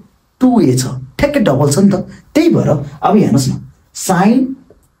के छ 2a छ, ठ्याक्कै डबल छ नि त। त्यही भएर अब हेर्नुस् न, साइन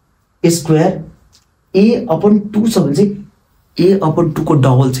स्क्वायर a अपन 2 छ भने चाहिँ a अपन 2 को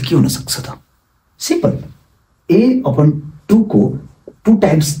डबल चाहिँ के हुन सक्छ त? सिम्पल, a अपन 2 को 2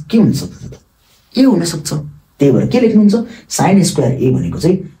 टाइम्स के हुन सक्छ त? a हुन सक्छ। त्यही भएर के लेख्नुहुन्छ? साइन स्क्वायर a भनेको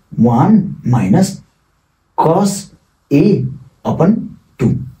चाहिँ 1 minus cos a upon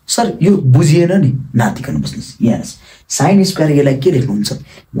 2। Sir यो बुझिएन नि, नातिकन बस्नुस्। यहाँ साइन स्क्वायर a लाई के लेख्नुहुन्छ?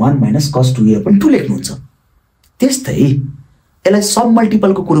 1 माइनस cos 2a अपन 2 लेख्नुहुन्छ। त्यस्तै यसलाई सब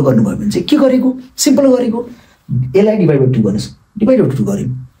मल्टिपलको कुरो गर्नुभयो भने चाहिँ के गरेको? सिम्पल गरेको, a लाई डिभाइड बाइ 2 गर्नुस्, डिभाइड बाइ 2 गर्यौं।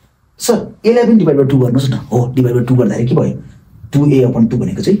 सर a लाई पनि डिभाइड बाइ 2 गर्नुस् न। हो, डिभाइड बाइ 2 गर्दाखेरि के भयो? 2a अपन 2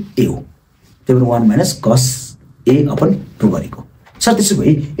 भनेको चाहिँ a हो। त्यही भएर 1 माइनस cos a अपन 2 गरेको। सर त्यसो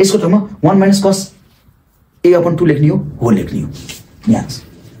भए यसको ठाउँमा 1 माइनस cos a अपन 2 लेख्ने हो, लेख्ने हो। यहाँ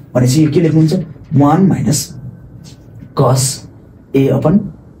भनेपछि के लेख्नुहुन्छ? 1 माइनस cos a अपन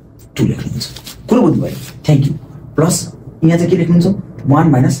 2 लेख्नुहुन्छ। कुरो बुझ्नुभयो? Thank you. प्लस यहाँ चाहिँ के लेख्नुहुन्छ?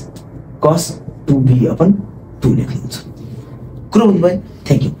 1 माइनस cos 2b अपन 2 लेख्नुहुन्छ। कुरो बुझ्नुभयो?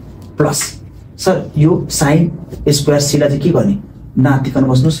 Thank you. Plus sir yo sine square c लाई चाहिँ के गर्ने? नातिकन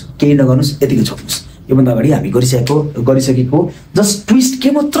बस्नुस्, केही नगर्नुस्, यतिकै छोड्नुस्। योभन्दा अगाडि हामी गरिसकेको जस्ट ट्विस्ट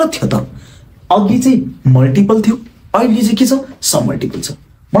के मात्र थियो त? अघि चाहिँ मल्टिपल थियो, अहिले चाहिँ के छ? सब मल्टिपल छ।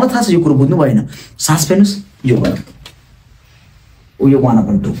 मलाई थाहा छ यो कुरो बुझ्नु भएन। सास फेर्नुस्, यो भयो यो 1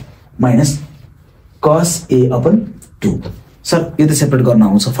 upon 2 minus cos a upon 2। Sir यो त सेपरेट गर्न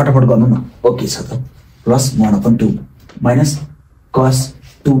आउँछ, फटाफट गर्नु न। ओके छ त। Plus 1 upon 2 minus cos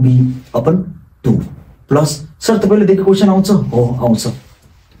 2b upon 2 plus sir तपाईले दिएको क्वेशन आउँछ? हो आउँछ।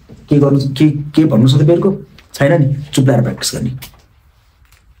 के गर्नु, के भन्नु छ तपाईहरुको? छैन नि, चुप लाएर प्र्याक्टिस गर्ने।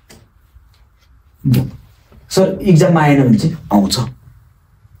 सर एक्जाममा आएन भने चाहिँ आउँछ,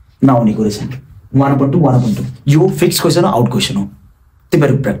 नआउने कुरा छैन। 1 अपन 2 यो फिक्स क्वेशन हो, आउट क्वेशन हो।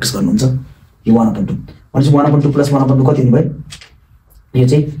 तपाईहरु प्र्याक्टिस गर्नुहुन्छ। यो 1 अपन 2 भनेपछि 1 अपन 2 प्लस 1 अपन 2 कति हुने भयो? यो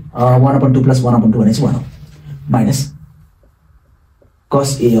चाहिँ 1 अपन 2 प्लस 1 अपन 2 भनेपछि 1 हो। Minus cos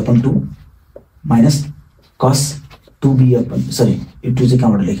a upon 2 minus cos 2b upon, sorry यो 2 चाहिँ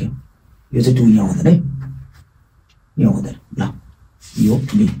कहाँबाट लेख्यो? यो चाहिँ 2 यहाँ हुँदैन है, यहाँ हुँदैन। ल यो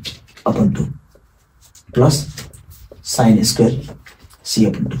b upon 2 plus sine square c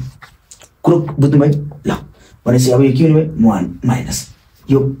upon 2। कुरो बुझ्नुभयो? ल भनेपछि अब यो के हुने भयो? 1 माइनस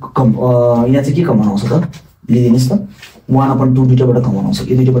यो यहाँ चाहिँ के कमन आउँछ त? लिदिनुस् त। 1 अपन 2 दुईटाबाट कमन आउँछ,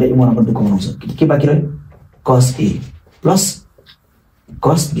 यो दुईटाबाट 1 अपन 2 कमन आउँछ। के बाँकी रह्यो? cos a plus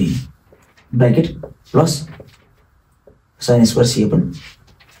cos b bracket plus sine square c upon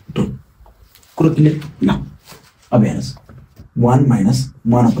 2। कुरो क्लियर? ल अब हेर्नुस्, 1 minus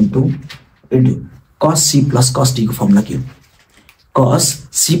 1 upon 2 into cos c plus cos d को फर्मुला के हो? cos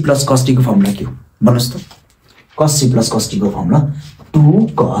c plus cos d को फर्मुला के हो? भन्नुस् त। cos c plus cos d को formula 2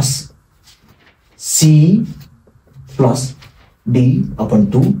 cos c plus d upon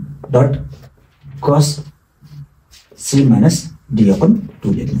 2 dot cos c minus d upon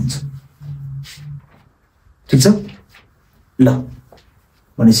 2 लेख्नुहुन्छ। ठीक छ? ल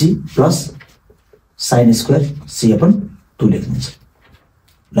भनेपछि plus sine square c upon 2 लेख्नुहुन्छ।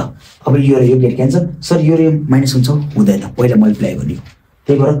 ल अब यो र यो गेट क्यान्सल। सर यो र यो माइनस हुन्छ? हुँदैन, पहिला मल्टिप्लाई गर्ने हो।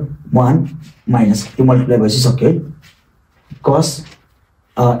 त्यही भएर 1 माइनस यो मल्टिप्लाई भएपछि सक्यो है। cos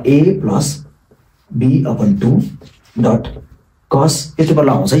a plus b upon 2 dot cos यति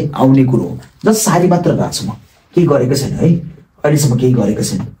बेला आउँछ है, आउने कुरो हो। जस्ट सारी मात्र गएको छु म, केही गरेको छैन है, अहिलेसम्म केही गरेको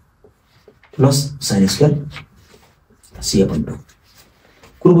छैन। Plus sine square c upon 2।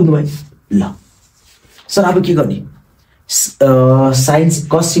 कुरो बुझ्नुभयो? ल सर अब के गर्ने? Sign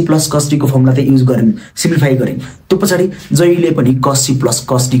cos c plus cos d को फर्मुला त युज गऱ्यौं, सिम्प्लिफाई गऱ्यौं। त्यो पछाडि जहिले पनि cos c plus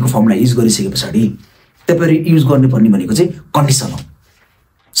cos d को फर्मुला युज गरिसके पछाडि तपाईहरु युज गर्नुपर्ने भनेको चाहिँ कन्डिसन हो।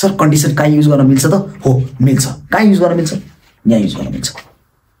 सर कन्डिसन कहाँ युज गर्न मिल्छ त? हो मिल्छ। कहाँ युज गर्न मिल्छ? यहाँ युज गर्न मिल्छ।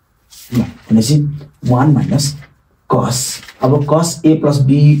 ल भनेपछि 1 माइनस cos, अब cos a plus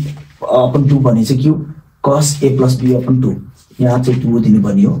b upon 2 भने चाहिँ के हो? cos a plus b upon 2। यहाँ चाहिँ 2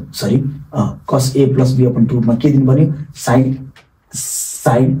 दिनुपर्ने हो, sorry cos a plus b upon 2 मा के दिनुपर्ने हो? साइन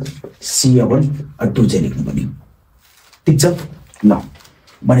c अपन 2 चाहिँ लेख्नुपर्ने हो। ठीक छ? ल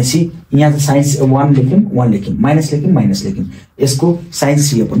भनेपछि यहाँ चाहिँ साइन 1 लेख्यौं, माइनस लेख्यौं, यसको साइन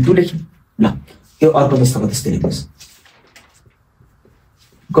c अपन 2 लेख्यौं। ल यो अर्को जस्तोको त्यस्तै लेख्नुस्।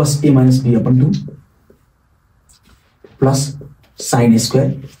 cos a minus b upon 2 plus sin square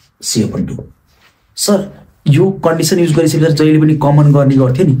c upon 2 sir यो कन्डिसन युज गरिसकेपछि जहिले पनि कमन गर्ने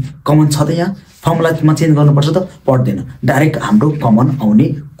गर्थ्यो नि कमन छ त यहाँ फर्मुलामा चेन्ज गर्नुपर्छ त पर्दैन डाइरेक्ट हाम्रो कमन आउने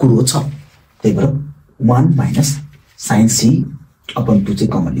कुरो छ त्यही भएर 1 माइनस sin c अपन 2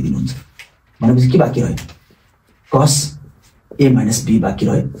 चाहिँ कमन लिदिनुहुन्छ भनेपछि के बाँकी रह्यो cos a माइनस b बाँकी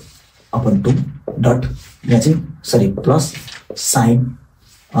रह्यो अपन 2 डट यहाँ चाहिँ sorry plus sin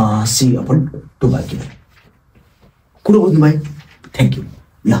c upon 2 बाँकी रह्यो कुरो बुझ्नुभयो थ्याङ्क यू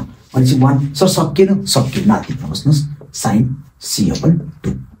ल भनेपछि 1 सर सकिएन माथि बस्नुहोस् sin c अपन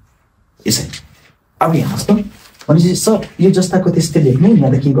 2 यसरी अब यहाँ त भनेपछि सर यो जस्ताको त्यस्तै लेख्नु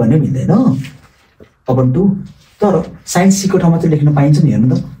यहाँ त के गर्ने मिल्दैन अपन 2 तर sin c को ठाउँमा चाहिँ लेख्न पाइन्छ नि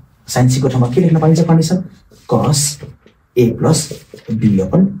हेर्नु त sin c को ठाउँमा के लेख्न पाइन्छ condition cos a plus b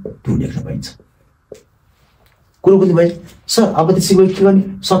upon 2 लेख्न पाइन्छ कुरो बुझ्नुभयो सर अब त्यसै के गर्ने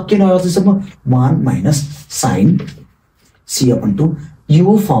सकिएन अझैसम्म 1 माइनस sin c अपन 2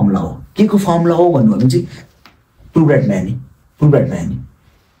 यो फर्मुला हो के को फर्मुला हो भन्नु भने चाहिँ प्रुभ राइट म्यानी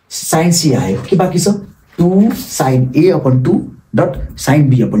sin c आयो के बाँकी छ 2 sin a upon 2 dot sin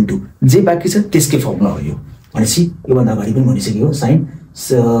b upon 2 जे बाँकी छ त्यसकै फर्मुला हो यो भनेपछि यो भन्दा अगाडि पनि भनिसकेको sin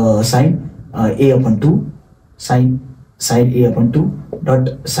a upon 2 sin a upon 2 dot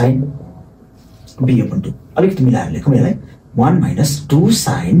sin b upon 2 अलिकति मिलाएर लेखौँ यसलाई 1 minus 2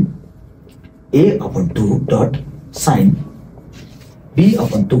 sin a upon 2 dot sin b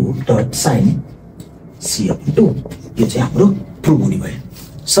upon 2 dot sin c upon 2 यो चाहिँ हाम्रो प्रुभ हुने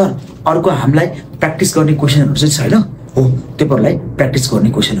भयो सर अर्को हामीलाई प्र्याक्टिस गर्ने क्वेसनहरु चाहिँ छैन हो पेपरलाई प्र्याक्टिस गर्ने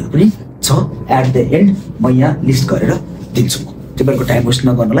क्वेसनहरु पनि छ एट द एन्ड म यहाँ लिस्ट गरेर दिन्छु पेपरको टाइम वेस्ट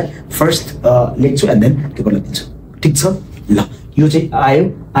नगर्नलाई फर्स्ट लेख्छु एन्ड देन पेपरलाई दिन्छु ठीक छ ल यो चाहिँ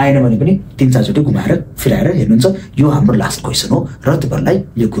आएन भने पनि 3-4 चोटि घुमाएर फिराएर हेर्नुहुन्छ यो हाम्रो लास्ट क्वेसन हो र पेपरलाई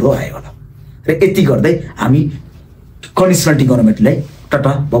यो कुरो आयो होला र यति गर्दै हामी कन्डिसनल ट्रिगोनोमेट्रीलाई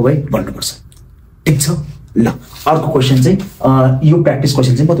टटा बबाई भन्नुपर्छ ठीक छ ल अर्को क्वेसन चाहिँ यो प्र्याक्टिस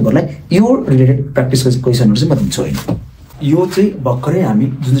क्वेसन चाहिँ म तपाईहरुलाई यो रिलेटेड प्र्याक्टिस क्वेसनहरु चाहिँ म दिन्छु हैन यो चाहिँ भर्खरै हामी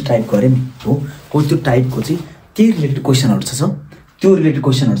जुन चाहिँ टाइप गर्यौं हो त्यो टाइपको चाहिँ के रिलेटेड क्वेसनहरु छ त्यो रिलेटेड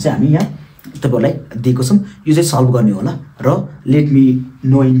क्वेसनहरु चाहिँ हामी यहाँ तपाईहरुलाई दिएको छौं यो चाहिँ सल्भ गर्ने होला र let me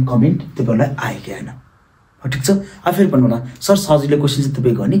know in comment तपाईहरुलाई आयो कि आएन ठीक छ अब फेरि भन्नु होला सर सजिलो क्वेसन चाहिँ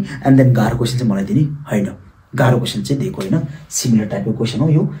तपाई गर्ने एन्ड देन गाह्रो क्वेसन चाहिँ मलाई दिने हैन गाह्रो क्वेसन चाहिँ दिएको हैन सिमिलर टाइपको क्वेसन हो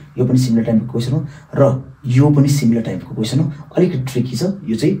यो पनि सिमिलर टाइपको क्वेसन हो र यो पनि सिमिलर टाइपको क्वेसन हो अलिक ट्रिकी छ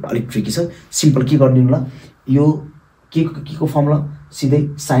यो चाहिँ अलिक ट्रिकी छ सिम्पल के गर्ने होला यो के को फर्मुला सिधै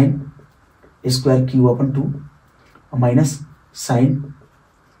sin square q upon 2 minus sin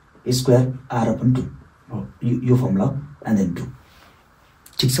square r upon 2 हो यो फर्मुला एन्ड देन 2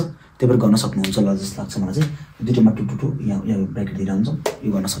 ठीक छ त्यही गर्न सक्नुहुन्छ होला जस्तो लाग्छ मलाई चाहिँ दुईटैमा 2 2 2 यहाँ ब्र्याकेट दिएर हुन्छ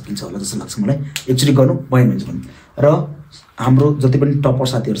यो गर्न सकिन्छ होला जस्तो लाग्छ मलाई एक्चुअली गर्नु भएन भने चाहिँ र हाम्रो जति पनि टपर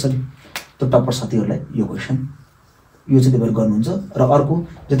साथीहरु छ नि त्यो टपर साथीहरुलाई यो क्वेशन यो चाहिँ तपाईहरु गर्नुहुन्छ र अर्को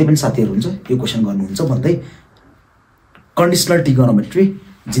जति पनि साथीहरु हुन्छ यो क्वेशन गर्नुहुन्छ भन्दै कन्डिसनल ट्रिगोनोमेट्री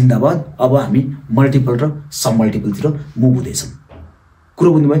जिन्दाबाद अब हामी मल्टिपल र सब मल्टिपलतिर मुभ हुँदैछौं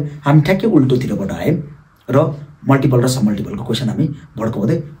कुरो बुझ्नुभयो हामी ठ्याक्कै उल्टोतिरबाट आयौं र मल्टिपल र सब मल्टिपलको क्वेशन हामी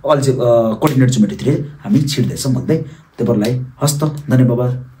भड्काउँदै कोर्डिनेट ज्योमेट्रीतिर हामी छिर्दैछौं भन्दै तपाईहरुलाई हस्त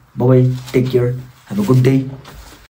धन्यवाद by take care have a good day